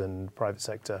bodies and private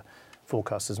sector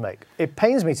forecasters make. It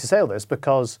pains me to say all this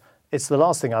because it's the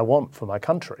last thing I want for my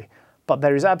country, but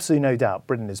there is absolutely no doubt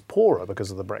Britain is poorer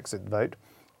because of the Brexit vote,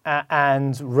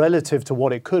 and relative to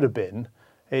what it could have been,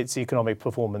 its economic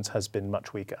performance has been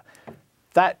much weaker.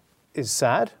 That is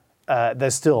sad.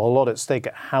 There's still a lot at stake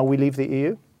at how we leave the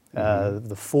EU.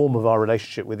 The form of our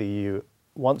relationship with the EU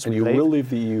once And we you leave. will leave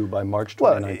the EU by March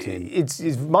 2019. Well,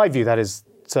 it's my view that is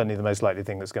certainly the most likely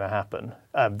thing that's going to happen.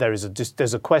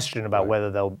 There's a question about whether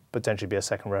there'll potentially be a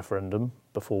second referendum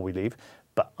before we leave,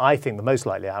 but I think the most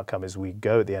likely outcome is we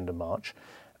go at the end of March.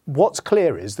 What's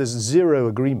clear is there's zero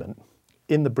agreement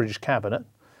in the British cabinet,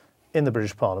 in the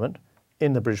British Parliament,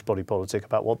 in the British body politic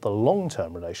about what the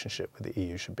long-term relationship with the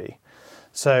EU should be.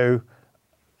 So,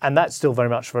 and that's still very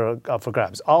much up for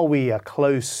grabs. Are we a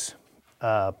close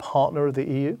partner of the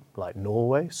EU, like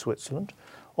Norway, Switzerland,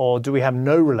 or do we have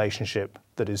no relationship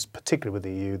that is particular with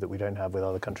the EU that we don't have with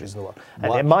other countries in the world?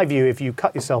 And in my view, if you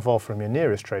cut yourself off from your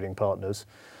nearest trading partners,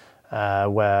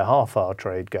 where half our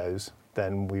trade goes,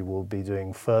 then we will be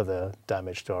doing further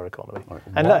damage to our economy. Right.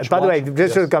 And by the way,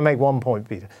 just to make one point,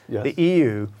 Peter, Yes. the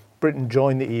EU, Britain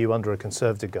joined the EU under a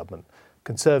Conservative government.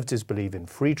 Conservatives believe in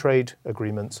free trade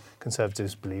agreements.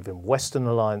 Conservatives believe in Western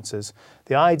alliances.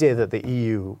 The idea that the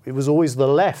EU, it was always the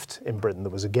left in Britain that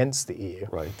was against the EU.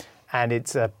 Right. And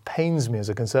it pains me as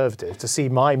a Conservative to see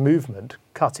my movement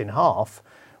cut in half,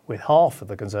 with half of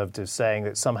the Conservatives saying that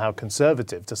it's somehow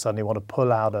conservative to suddenly want to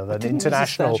pull out of an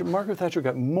international... Margaret Thatcher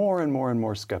got more and more and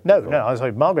more skeptical. No, I'm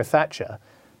sorry. Margaret Thatcher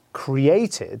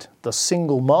created the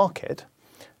single market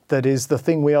that is the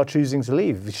thing we are choosing to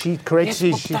leave. She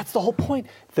created... Yes, that's the whole point.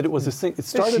 That it was it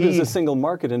started as a single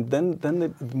market, and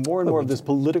then more and more of this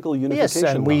political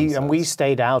unification. Yes, and we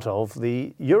stayed out of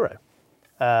the euro.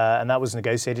 And that was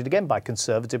negotiated again by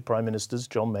Conservative Prime Ministers,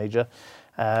 John Major,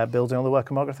 building on the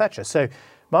work of Margaret Thatcher. So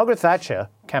Margaret Thatcher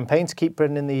campaigned to keep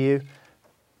Britain in the EU,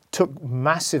 took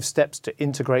massive steps to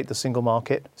integrate the single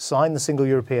market, signed the Single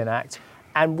European Act,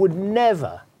 and would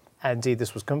never, and indeed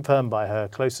this was confirmed by her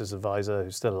closest advisor,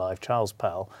 who's still alive, Charles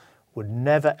Powell, would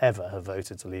never ever have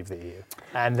voted to leave the EU.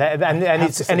 And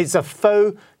it's a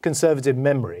faux conservative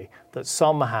memory that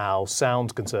somehow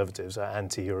sound conservatives are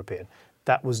anti-European.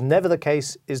 That was never the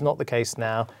case, is not the case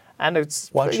now. And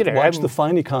it's watch the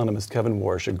fine economist Kevin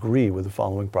Warsh agree with the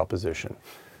following proposition.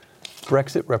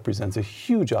 Brexit represents a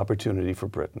huge opportunity for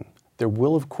Britain. There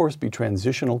will, of course, be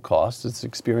transitional costs. It's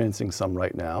experiencing some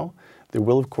right now. There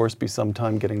will, of course, be some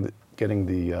time getting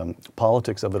the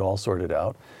politics of it all sorted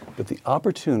out. But the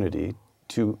opportunity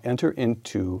to enter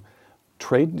into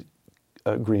trade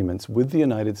agreements with the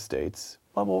United States,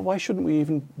 well, why shouldn't we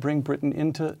even bring Britain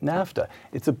into NAFTA?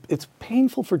 It's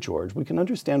painful for George. We can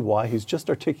understand why. He's just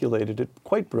articulated it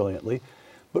quite brilliantly.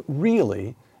 But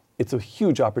really, it's a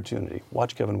huge opportunity.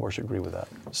 Watch Kevin Warsh agree with that.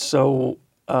 So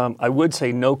I would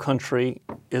say no country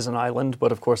is an island,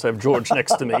 but of course I have George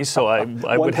next to me, so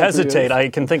I would hesitate. I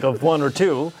can think of one or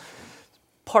two.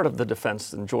 Part of the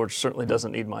defense, and George certainly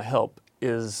doesn't need my help,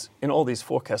 is in all these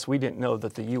forecasts, we didn't know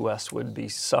that the U.S. would be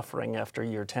suffering after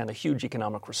year 10 a huge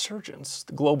economic resurgence.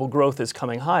 The global growth is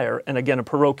coming higher, and again, a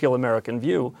parochial American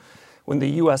view, when the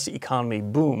U.S. economy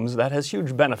booms, that has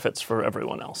huge benefits for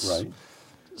everyone else. Right.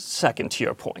 Second to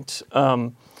your point.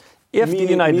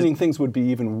 Meaning things would be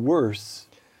even worse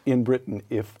in Britain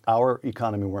if our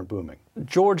economy weren't booming.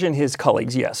 George and his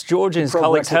colleagues, yes. George and his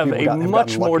colleagues have a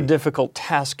much more difficult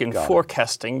task in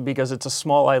forecasting because it's a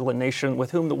small island nation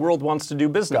with whom the world wants to do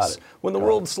business. When the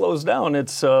world slows down,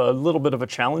 it's a little bit of a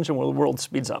challenge, and when the world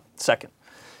speeds up. Second,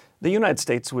 the United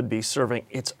States would be serving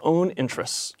its own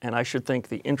interests, and I should think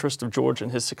the interest of George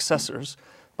and his successors,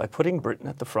 by putting Britain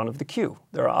at the front of the queue.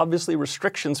 There are obviously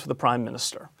restrictions for the Prime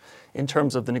Minister in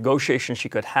terms of the negotiations she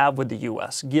could have with the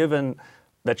U.S., given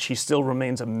that she still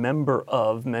remains a member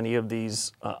of many of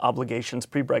these obligations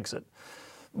pre-Brexit.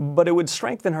 But it would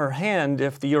strengthen her hand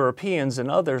if the Europeans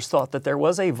and others thought that there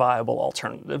was a viable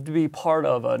alternative to be part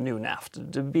of a new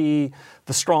NAFTA, to be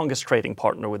the strongest trading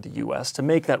partner with the U.S., to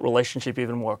make that relationship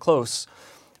even more close.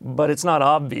 But it's not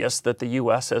obvious that the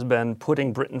U.S. has been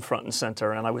putting Britain front and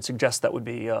center, and I would suggest that would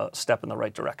be a step in the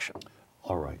right direction.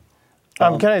 All right.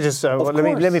 Can I just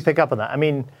let me pick up on that? I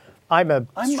mean, I'm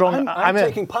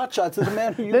taking pot shots at the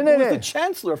man who was the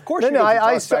chancellor. Of course, I'm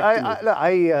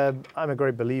a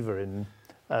great believer in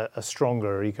a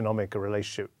stronger economic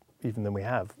relationship even than we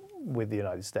have with the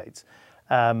United States.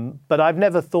 But I've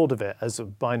never thought of it as a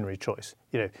binary choice.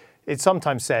 You know, it's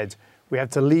sometimes said we have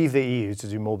to leave the EU to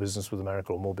do more business with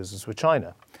America or more business with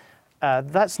China.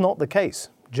 That's not the case.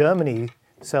 Germany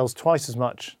sells twice as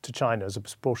much to China as a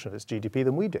proportion of its GDP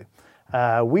than we do.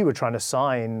 We were trying to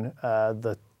sign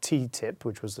the TTIP,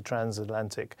 which was the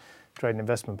Transatlantic Trade and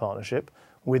Investment Partnership,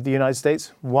 with the United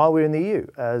States while we're in the EU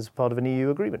as part of an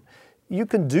EU agreement. You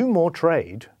can do more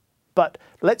trade, but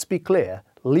let's be clear,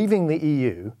 leaving the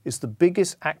EU is the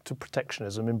biggest act of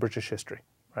protectionism in British history.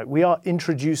 Right? We are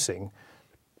introducing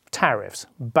tariffs,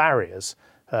 barriers,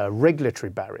 regulatory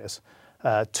barriers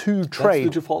to trade.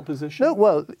 That's the default position? No,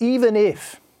 well, even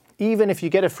if even if you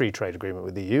get a free trade agreement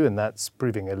with the EU, and that's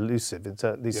proving elusive,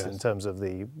 at least in terms of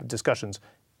the discussions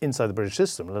inside the British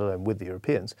system, let alone with the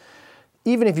Europeans,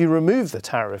 even if you remove the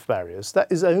tariff barriers,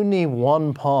 that is only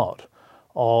one part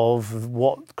of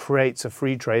what creates a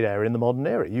free trade area in the modern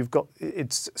era.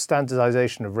 It's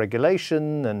standardization of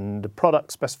regulation and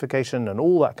product specification and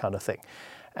all that kind of thing.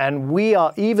 And we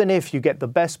are, even if you get the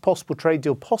best possible trade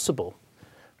deal possible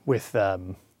with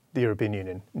the European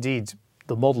Union, indeed,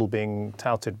 the model being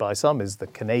touted by some is the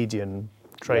Canadian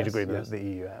trade agreement that the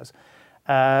EU has.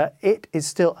 It is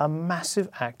still a massive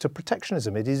act of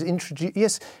protectionism. It is introduced.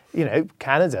 Yes,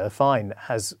 Canada, fine,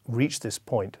 has reached this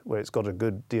point where it's got a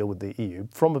good deal with the EU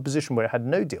from a position where it had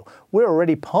no deal. We're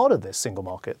already part of this single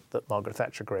market that Margaret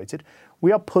Thatcher created.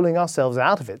 We are pulling ourselves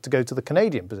out of it to go to the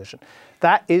Canadian position.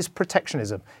 That is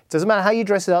protectionism. It doesn't matter how you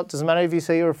dress it up. Doesn't matter if you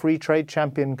say you're a free trade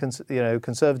champion,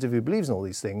 conservative who believes in all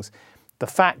these things. The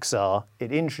facts are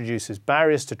it introduces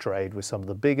barriers to trade with some of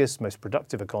the biggest, most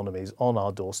productive economies on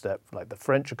our doorstep, like the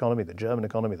French economy, the German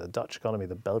economy, the Dutch economy,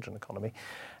 the Belgian economy,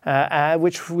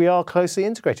 which we are closely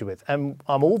integrated with. And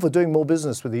I'm all for doing more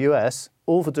business with the US,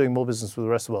 all for doing more business with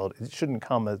the rest of the world. It shouldn't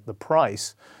come at the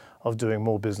price of doing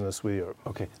more business with Europe.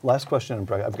 Okay, last question.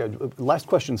 I've got last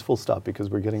question's full stop because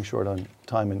we're getting short on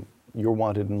time, and you're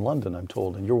wanted in London, I'm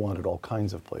told, and you're wanted all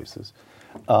kinds of places.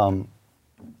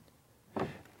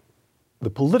 The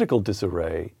political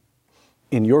disarray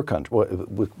in your country,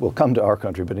 we'll come to our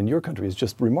country, but in your country is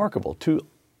just remarkable. Two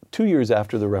years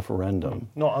after the referendum.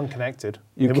 Not unconnected.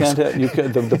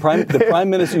 The prime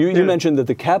minister, you mentioned that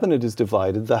the cabinet is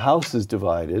divided, the House is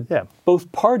divided,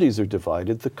 both parties are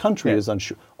divided, the country is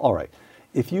unsure. All right,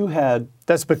 if you had...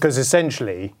 That's because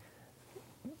essentially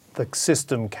the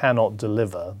system cannot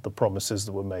deliver the promises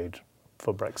that were made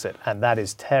for Brexit, and that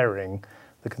is tearing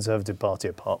the Conservative Party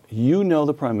apart. You know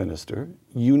the Prime Minister,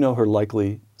 you know her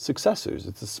likely successors.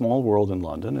 It's a small world in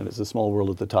London, and it's a small world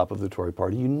at the top of the Tory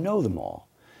party. You know them all.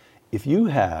 If you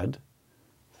had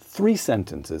 3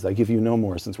 sentences, I give you no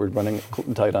more since we're running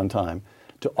tight on time,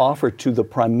 to offer to the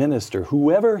Prime Minister,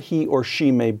 whoever he or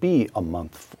she may be a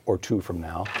month or 2 from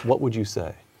now, what would you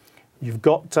say? You've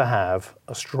got to have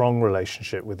a strong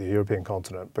relationship with the European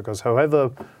continent, because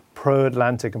however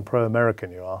pro-Atlantic and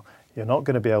pro-American you are, you're not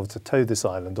going to be able to tow this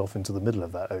island off into the middle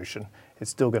of that ocean. It's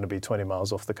still going to be 20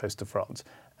 miles off the coast of France.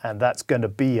 And that's going to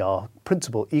be our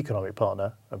principal economic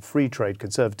partner. And free trade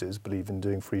conservatives believe in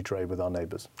doing free trade with our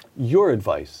neighbours. Your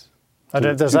advice. Is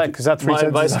that 3 sentences? My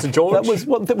advice to George?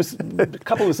 That was a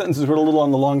couple of sentences were a little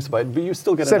on the long side, but you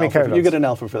still get an alpha. You get an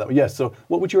alpha for that. Yes, so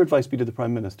what would your advice be to the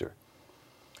Prime Minister?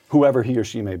 Whoever he or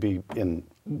she may be in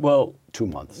 2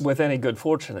 months. With any good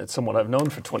fortune, it's someone I've known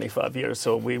for 25 years,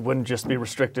 so we wouldn't just be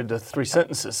restricted to 3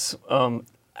 sentences.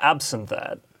 Absent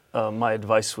that, my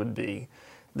advice would be,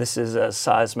 this is as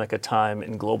seismic a time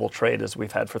in global trade as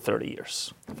we've had for 30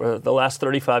 years. For the last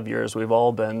 35 years, we've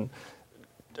all been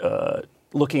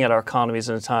looking at our economies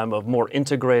in a time of more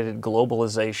integrated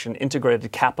globalization,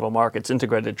 integrated capital markets,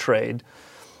 integrated trade.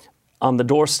 On the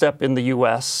doorstep in the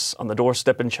US, on the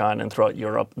doorstep in China and throughout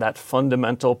Europe, that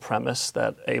fundamental premise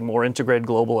that a more integrated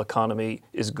global economy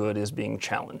is good is being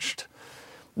challenged.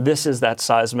 This is that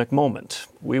seismic moment.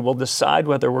 We will decide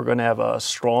whether we're going to have a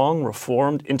strong,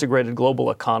 reformed, integrated global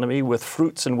economy with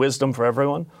fruits and wisdom for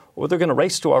everyone, or they're going to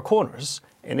race to our corners.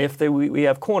 And if we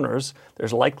have corners,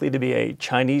 there's likely to be a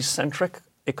Chinese-centric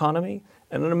economy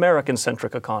and an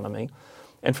American-centric economy.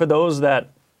 And for those that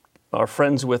are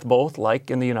friends with both, like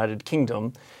in the United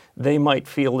Kingdom, they might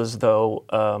feel as though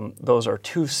those are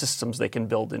 2 systems they can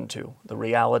build into. The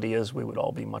reality is we would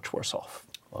all be much worse off.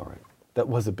 All right. That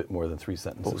was a bit more than 3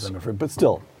 sentences, I'm afraid. But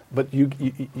still,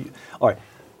 all right,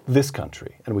 this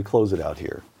country, and we close it out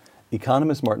here.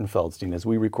 Economist Martin Feldstein, as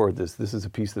we record this is a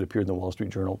piece that appeared in the Wall Street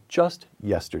Journal just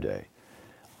yesterday.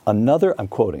 I'm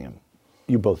quoting him.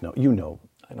 You both know. You know.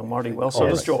 I know Marty well, so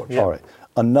does George. All right.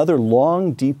 Another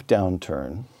long, deep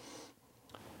downturn.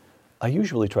 I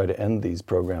usually try to end these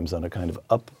programs on a kind of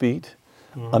upbeat.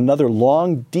 Another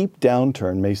long, deep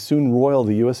downturn may soon roil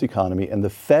the U.S. economy, and the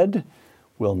Fed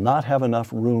will not have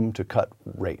enough room to cut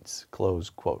rates, close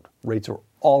quote. Rates are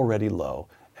already low,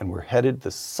 and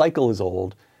the cycle is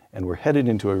old, and we're headed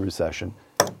into a recession.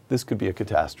 This could be a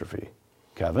catastrophe.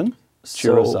 Kevin,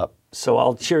 cheer us up. So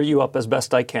I'll cheer you up as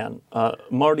best I can.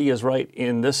 Marty is right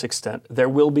in this extent. There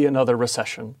will be another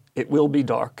recession. It will be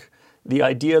dark. The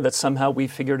idea that somehow we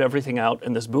figured everything out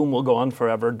and this boom will go on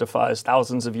forever defies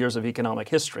thousands of years of economic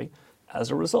history.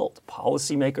 As a result,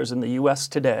 policymakers in the U.S.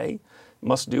 today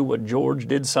must do what George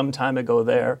did some time ago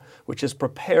there, which is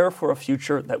prepare for a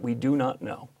future that we do not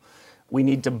know. We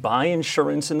need to buy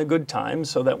insurance in the good times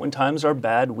so that when times are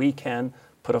bad, we can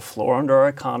put a floor under our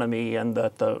economy, and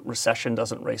that the recession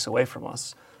doesn't race away from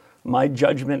us. My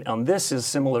judgment on this is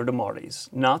similar to Marty's.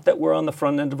 Not that we're on the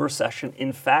front end of a recession.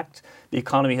 In fact, the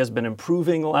economy has been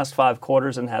improving the last 5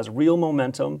 quarters and has real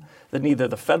momentum that neither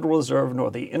the Federal Reserve nor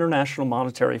the International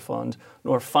Monetary Fund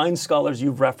nor fine scholars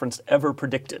you've referenced ever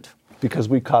predicted. Because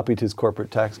we copied his corporate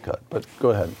tax cut. But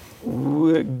go ahead.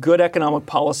 Good economic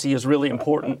policy is really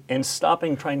important, and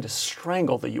stopping trying to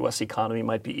strangle the U.S. economy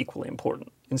might be equally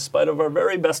important. In spite of our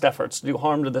very best efforts to do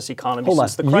harm to this economy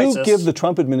since the crisis. You give the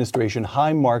Trump administration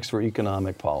high marks for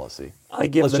economic policy. I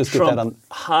give the Trump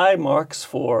high marks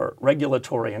for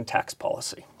regulatory and tax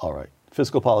policy. All right.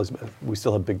 Fiscal policy, we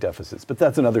still have big deficits, but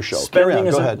that's another show.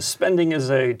 Spending is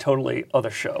a totally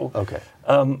other show. Okay.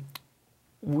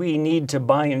 We need to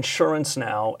buy insurance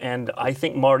now, and I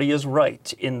think Marty is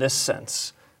right in this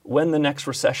sense. When the next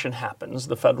recession happens,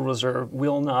 the Federal Reserve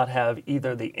will not have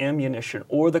either the ammunition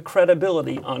or the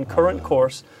credibility on current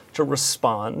course to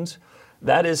respond.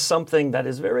 That is something that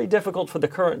is very difficult for the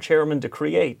current chairman to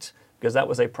create, because that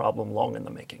was a problem long in the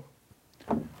making.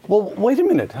 Well, wait a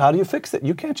minute. How do you fix it?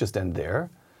 You can't just end there.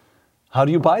 How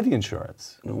do you buy the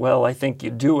insurance? Well, I think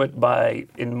you do it by,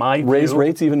 in my view, raise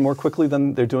rates even more quickly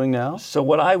than they're doing now? So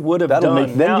what I would have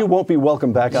done... then you won't be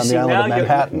welcome back on the island of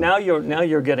Manhattan. Now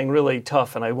you're getting really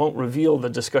tough, and I won't reveal the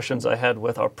discussions I had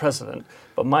with our president,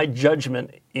 but my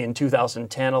judgment in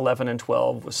 2010, 11, and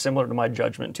 12 was similar to my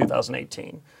judgment in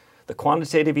 2018. The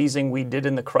quantitative easing we did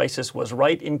in the crisis was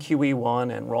right in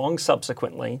QE1 and wrong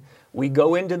subsequently. We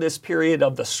go into this period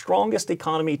of the strongest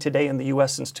economy today in the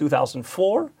U.S. since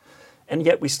 2004, and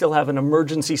yet we still have an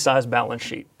emergency-sized balance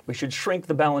sheet. We should shrink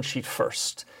the balance sheet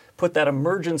first, put that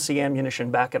emergency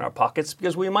ammunition back in our pockets,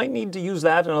 because we might need to use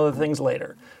that and other things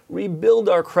later. Rebuild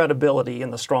our credibility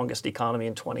in the strongest economy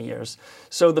in 20 years.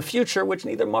 So the future, which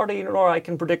neither Marty nor I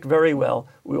can predict very well,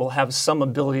 we will have some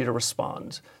ability to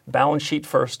respond. Balance sheet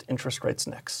first, interest rates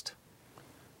next.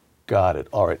 Got it.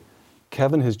 All right.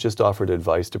 Kevin has just offered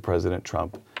advice to President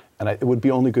Trump. And it would be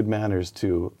only good manners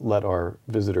to let our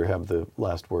visitor have the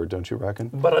last word, don't you reckon?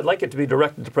 But I'd like it to be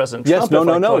directed to President Trump. Yes,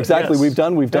 no, exactly. Yes.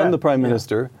 We've done the Prime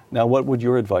Minister. Now, what would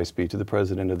your advice be to the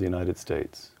President of the United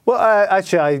States? Well,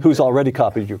 who's already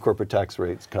copied your corporate tax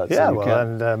rates cuts? Yeah,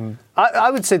 I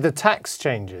would say the tax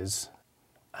changes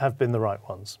have been the right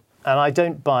ones. And I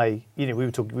don't buy, you've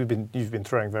been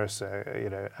throwing various,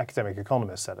 academic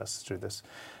economists at us through this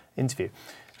interview.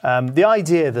 The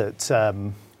idea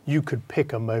that you could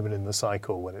pick a moment in the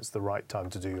cycle when it's the right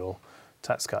time to do your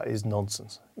tax cut is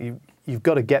nonsense. You've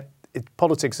got to get it.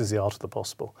 Politics is the art of the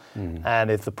possible.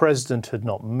 And if the president had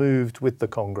not moved with the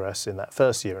Congress in that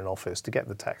first year in office to get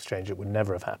the tax change, it would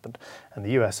never have happened. And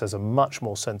the US has a much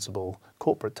more sensible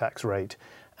corporate tax rate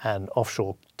and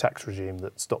offshore tax regime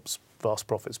that stops vast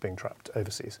profits being trapped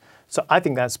overseas. So I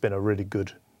think that's been a really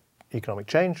good economic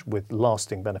change with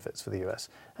lasting benefits for the US,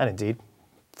 and indeed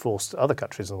forced other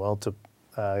countries in the world to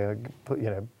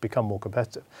become more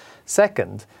competitive.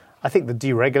 Second, I think the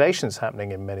deregulation that's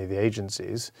happening in many of the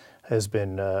agencies has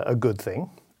been a good thing.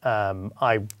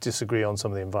 I disagree on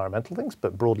some of the environmental things,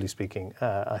 but broadly speaking,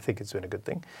 I think it's been a good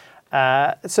thing.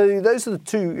 So those are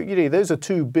the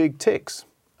two big ticks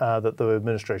that the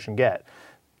administration get.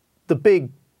 The big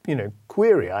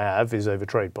query I have is over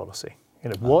trade policy.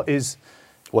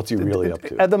 What's he really up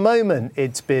to? At the moment,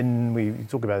 we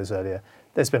talked about this earlier.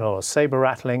 There's been a lot of saber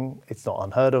rattling. It's not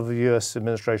unheard of U.S.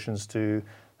 administrations to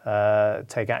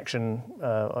take action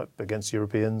against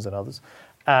Europeans and others.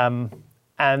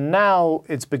 And now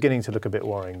it's beginning to look a bit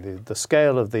worrying. The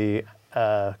scale of the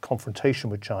confrontation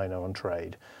with China on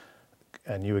trade,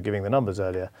 and you were giving the numbers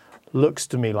earlier, looks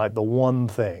to me like the one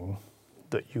thing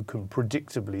that you can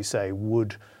predictably say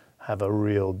would have a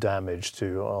real damage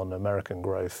on American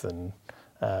growth and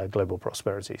global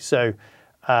prosperity. So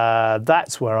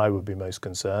that's where I would be most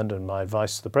concerned, and my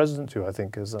advice to the president, who I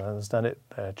think, as I understand it,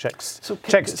 checks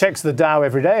the Dow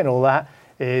every day and all that,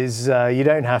 is you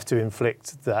don't have to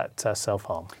inflict that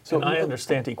self-harm. So and I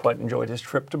understand he quite enjoyed his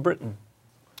trip to Britain.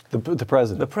 The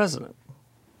president. The president.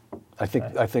 I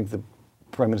think the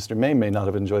Prime Minister may not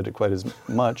have enjoyed it quite as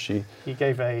much. He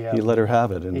let her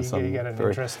have it in some.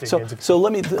 So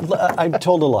let me. I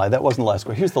told a lie. That wasn't the last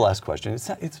question. Here's the last question.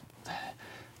 It's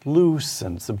loose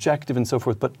and subjective and so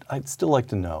forth, but I'd still like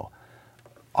to know: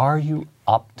 are you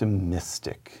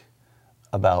optimistic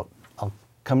about? I'll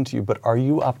come to you, but are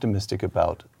you optimistic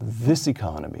about this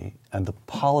economy and the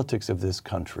politics of this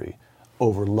country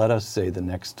over, let us say, the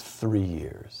next 3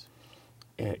 years?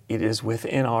 It is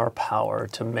within our power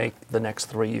to make the next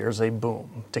 3 years a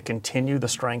boom, to continue the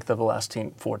strength of the last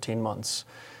 14 months.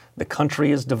 The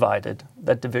country is divided.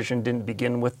 That division didn't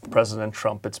begin with President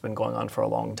Trump. It's been going on for a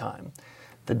long time.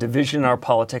 The division in our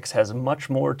politics has much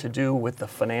more to do with the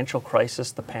financial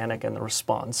crisis, the panic, and the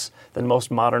response than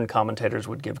most modern commentators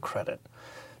would give credit.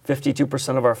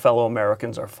 52% of our fellow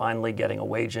Americans are finally getting a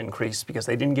wage increase because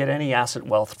they didn't get any asset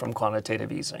wealth from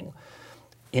quantitative easing.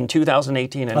 In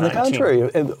 2018 and 19... On the contrary,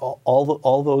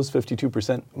 all those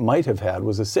 52% might have had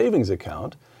was a savings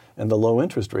account, and the low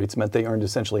interest rates meant they earned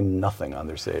essentially nothing on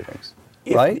their savings.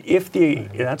 Right?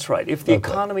 That's right. If the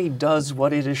economy does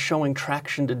what it is showing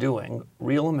traction to doing,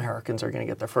 real Americans are going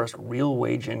to get their first real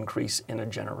wage increase in a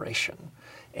generation.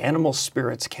 Animal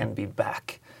spirits can be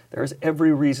back. There is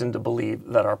every reason to believe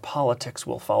that our politics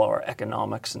will follow our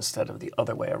economics instead of the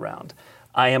other way around.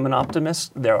 I am an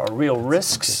optimist. There are real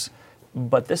risks,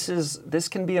 but this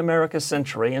can be America's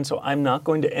century, and so I'm not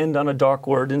going to end on a dark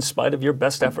word in spite of your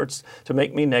best efforts to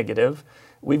make me negative.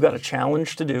 We've got a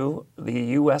challenge to do. The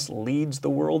U.S. leads the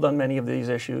world on many of these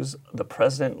issues. The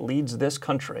president leads this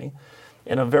country.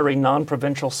 In a very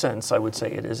non-provincial sense, I would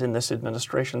say it is in this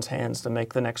administration's hands to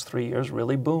make the next 3 years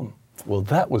really boom. Well,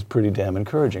 that was pretty damn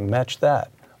encouraging. Match that.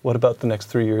 What about the next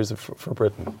 3 years for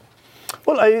Britain?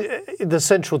 Well, the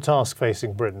central task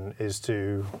facing Britain is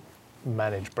to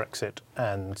manage Brexit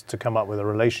and to come up with a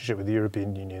relationship with the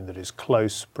European Union that is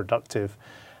close, productive,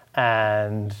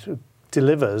 and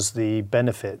delivers the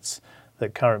benefits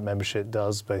that current membership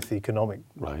does, both the economic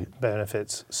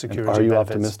benefits, security benefits. Are you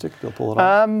optimistic they'll pull it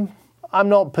off? I'm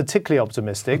not particularly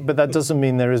optimistic, but that doesn't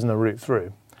mean there isn't a route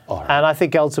through. Right. And I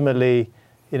think ultimately,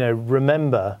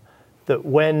 remember that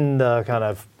when the kind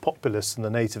of populists and the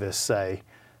nativists say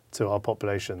to our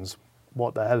populations,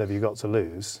 what the hell have you got to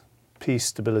lose? Peace,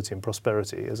 stability, and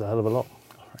prosperity is a hell of a lot.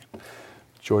 All right.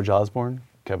 George Osborne,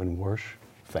 Kevin Warsh,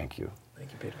 thank you.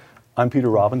 Thank you, Peter. I'm Peter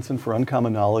Robinson for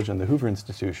Uncommon Knowledge and the Hoover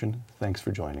Institution. Thanks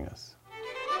for joining us.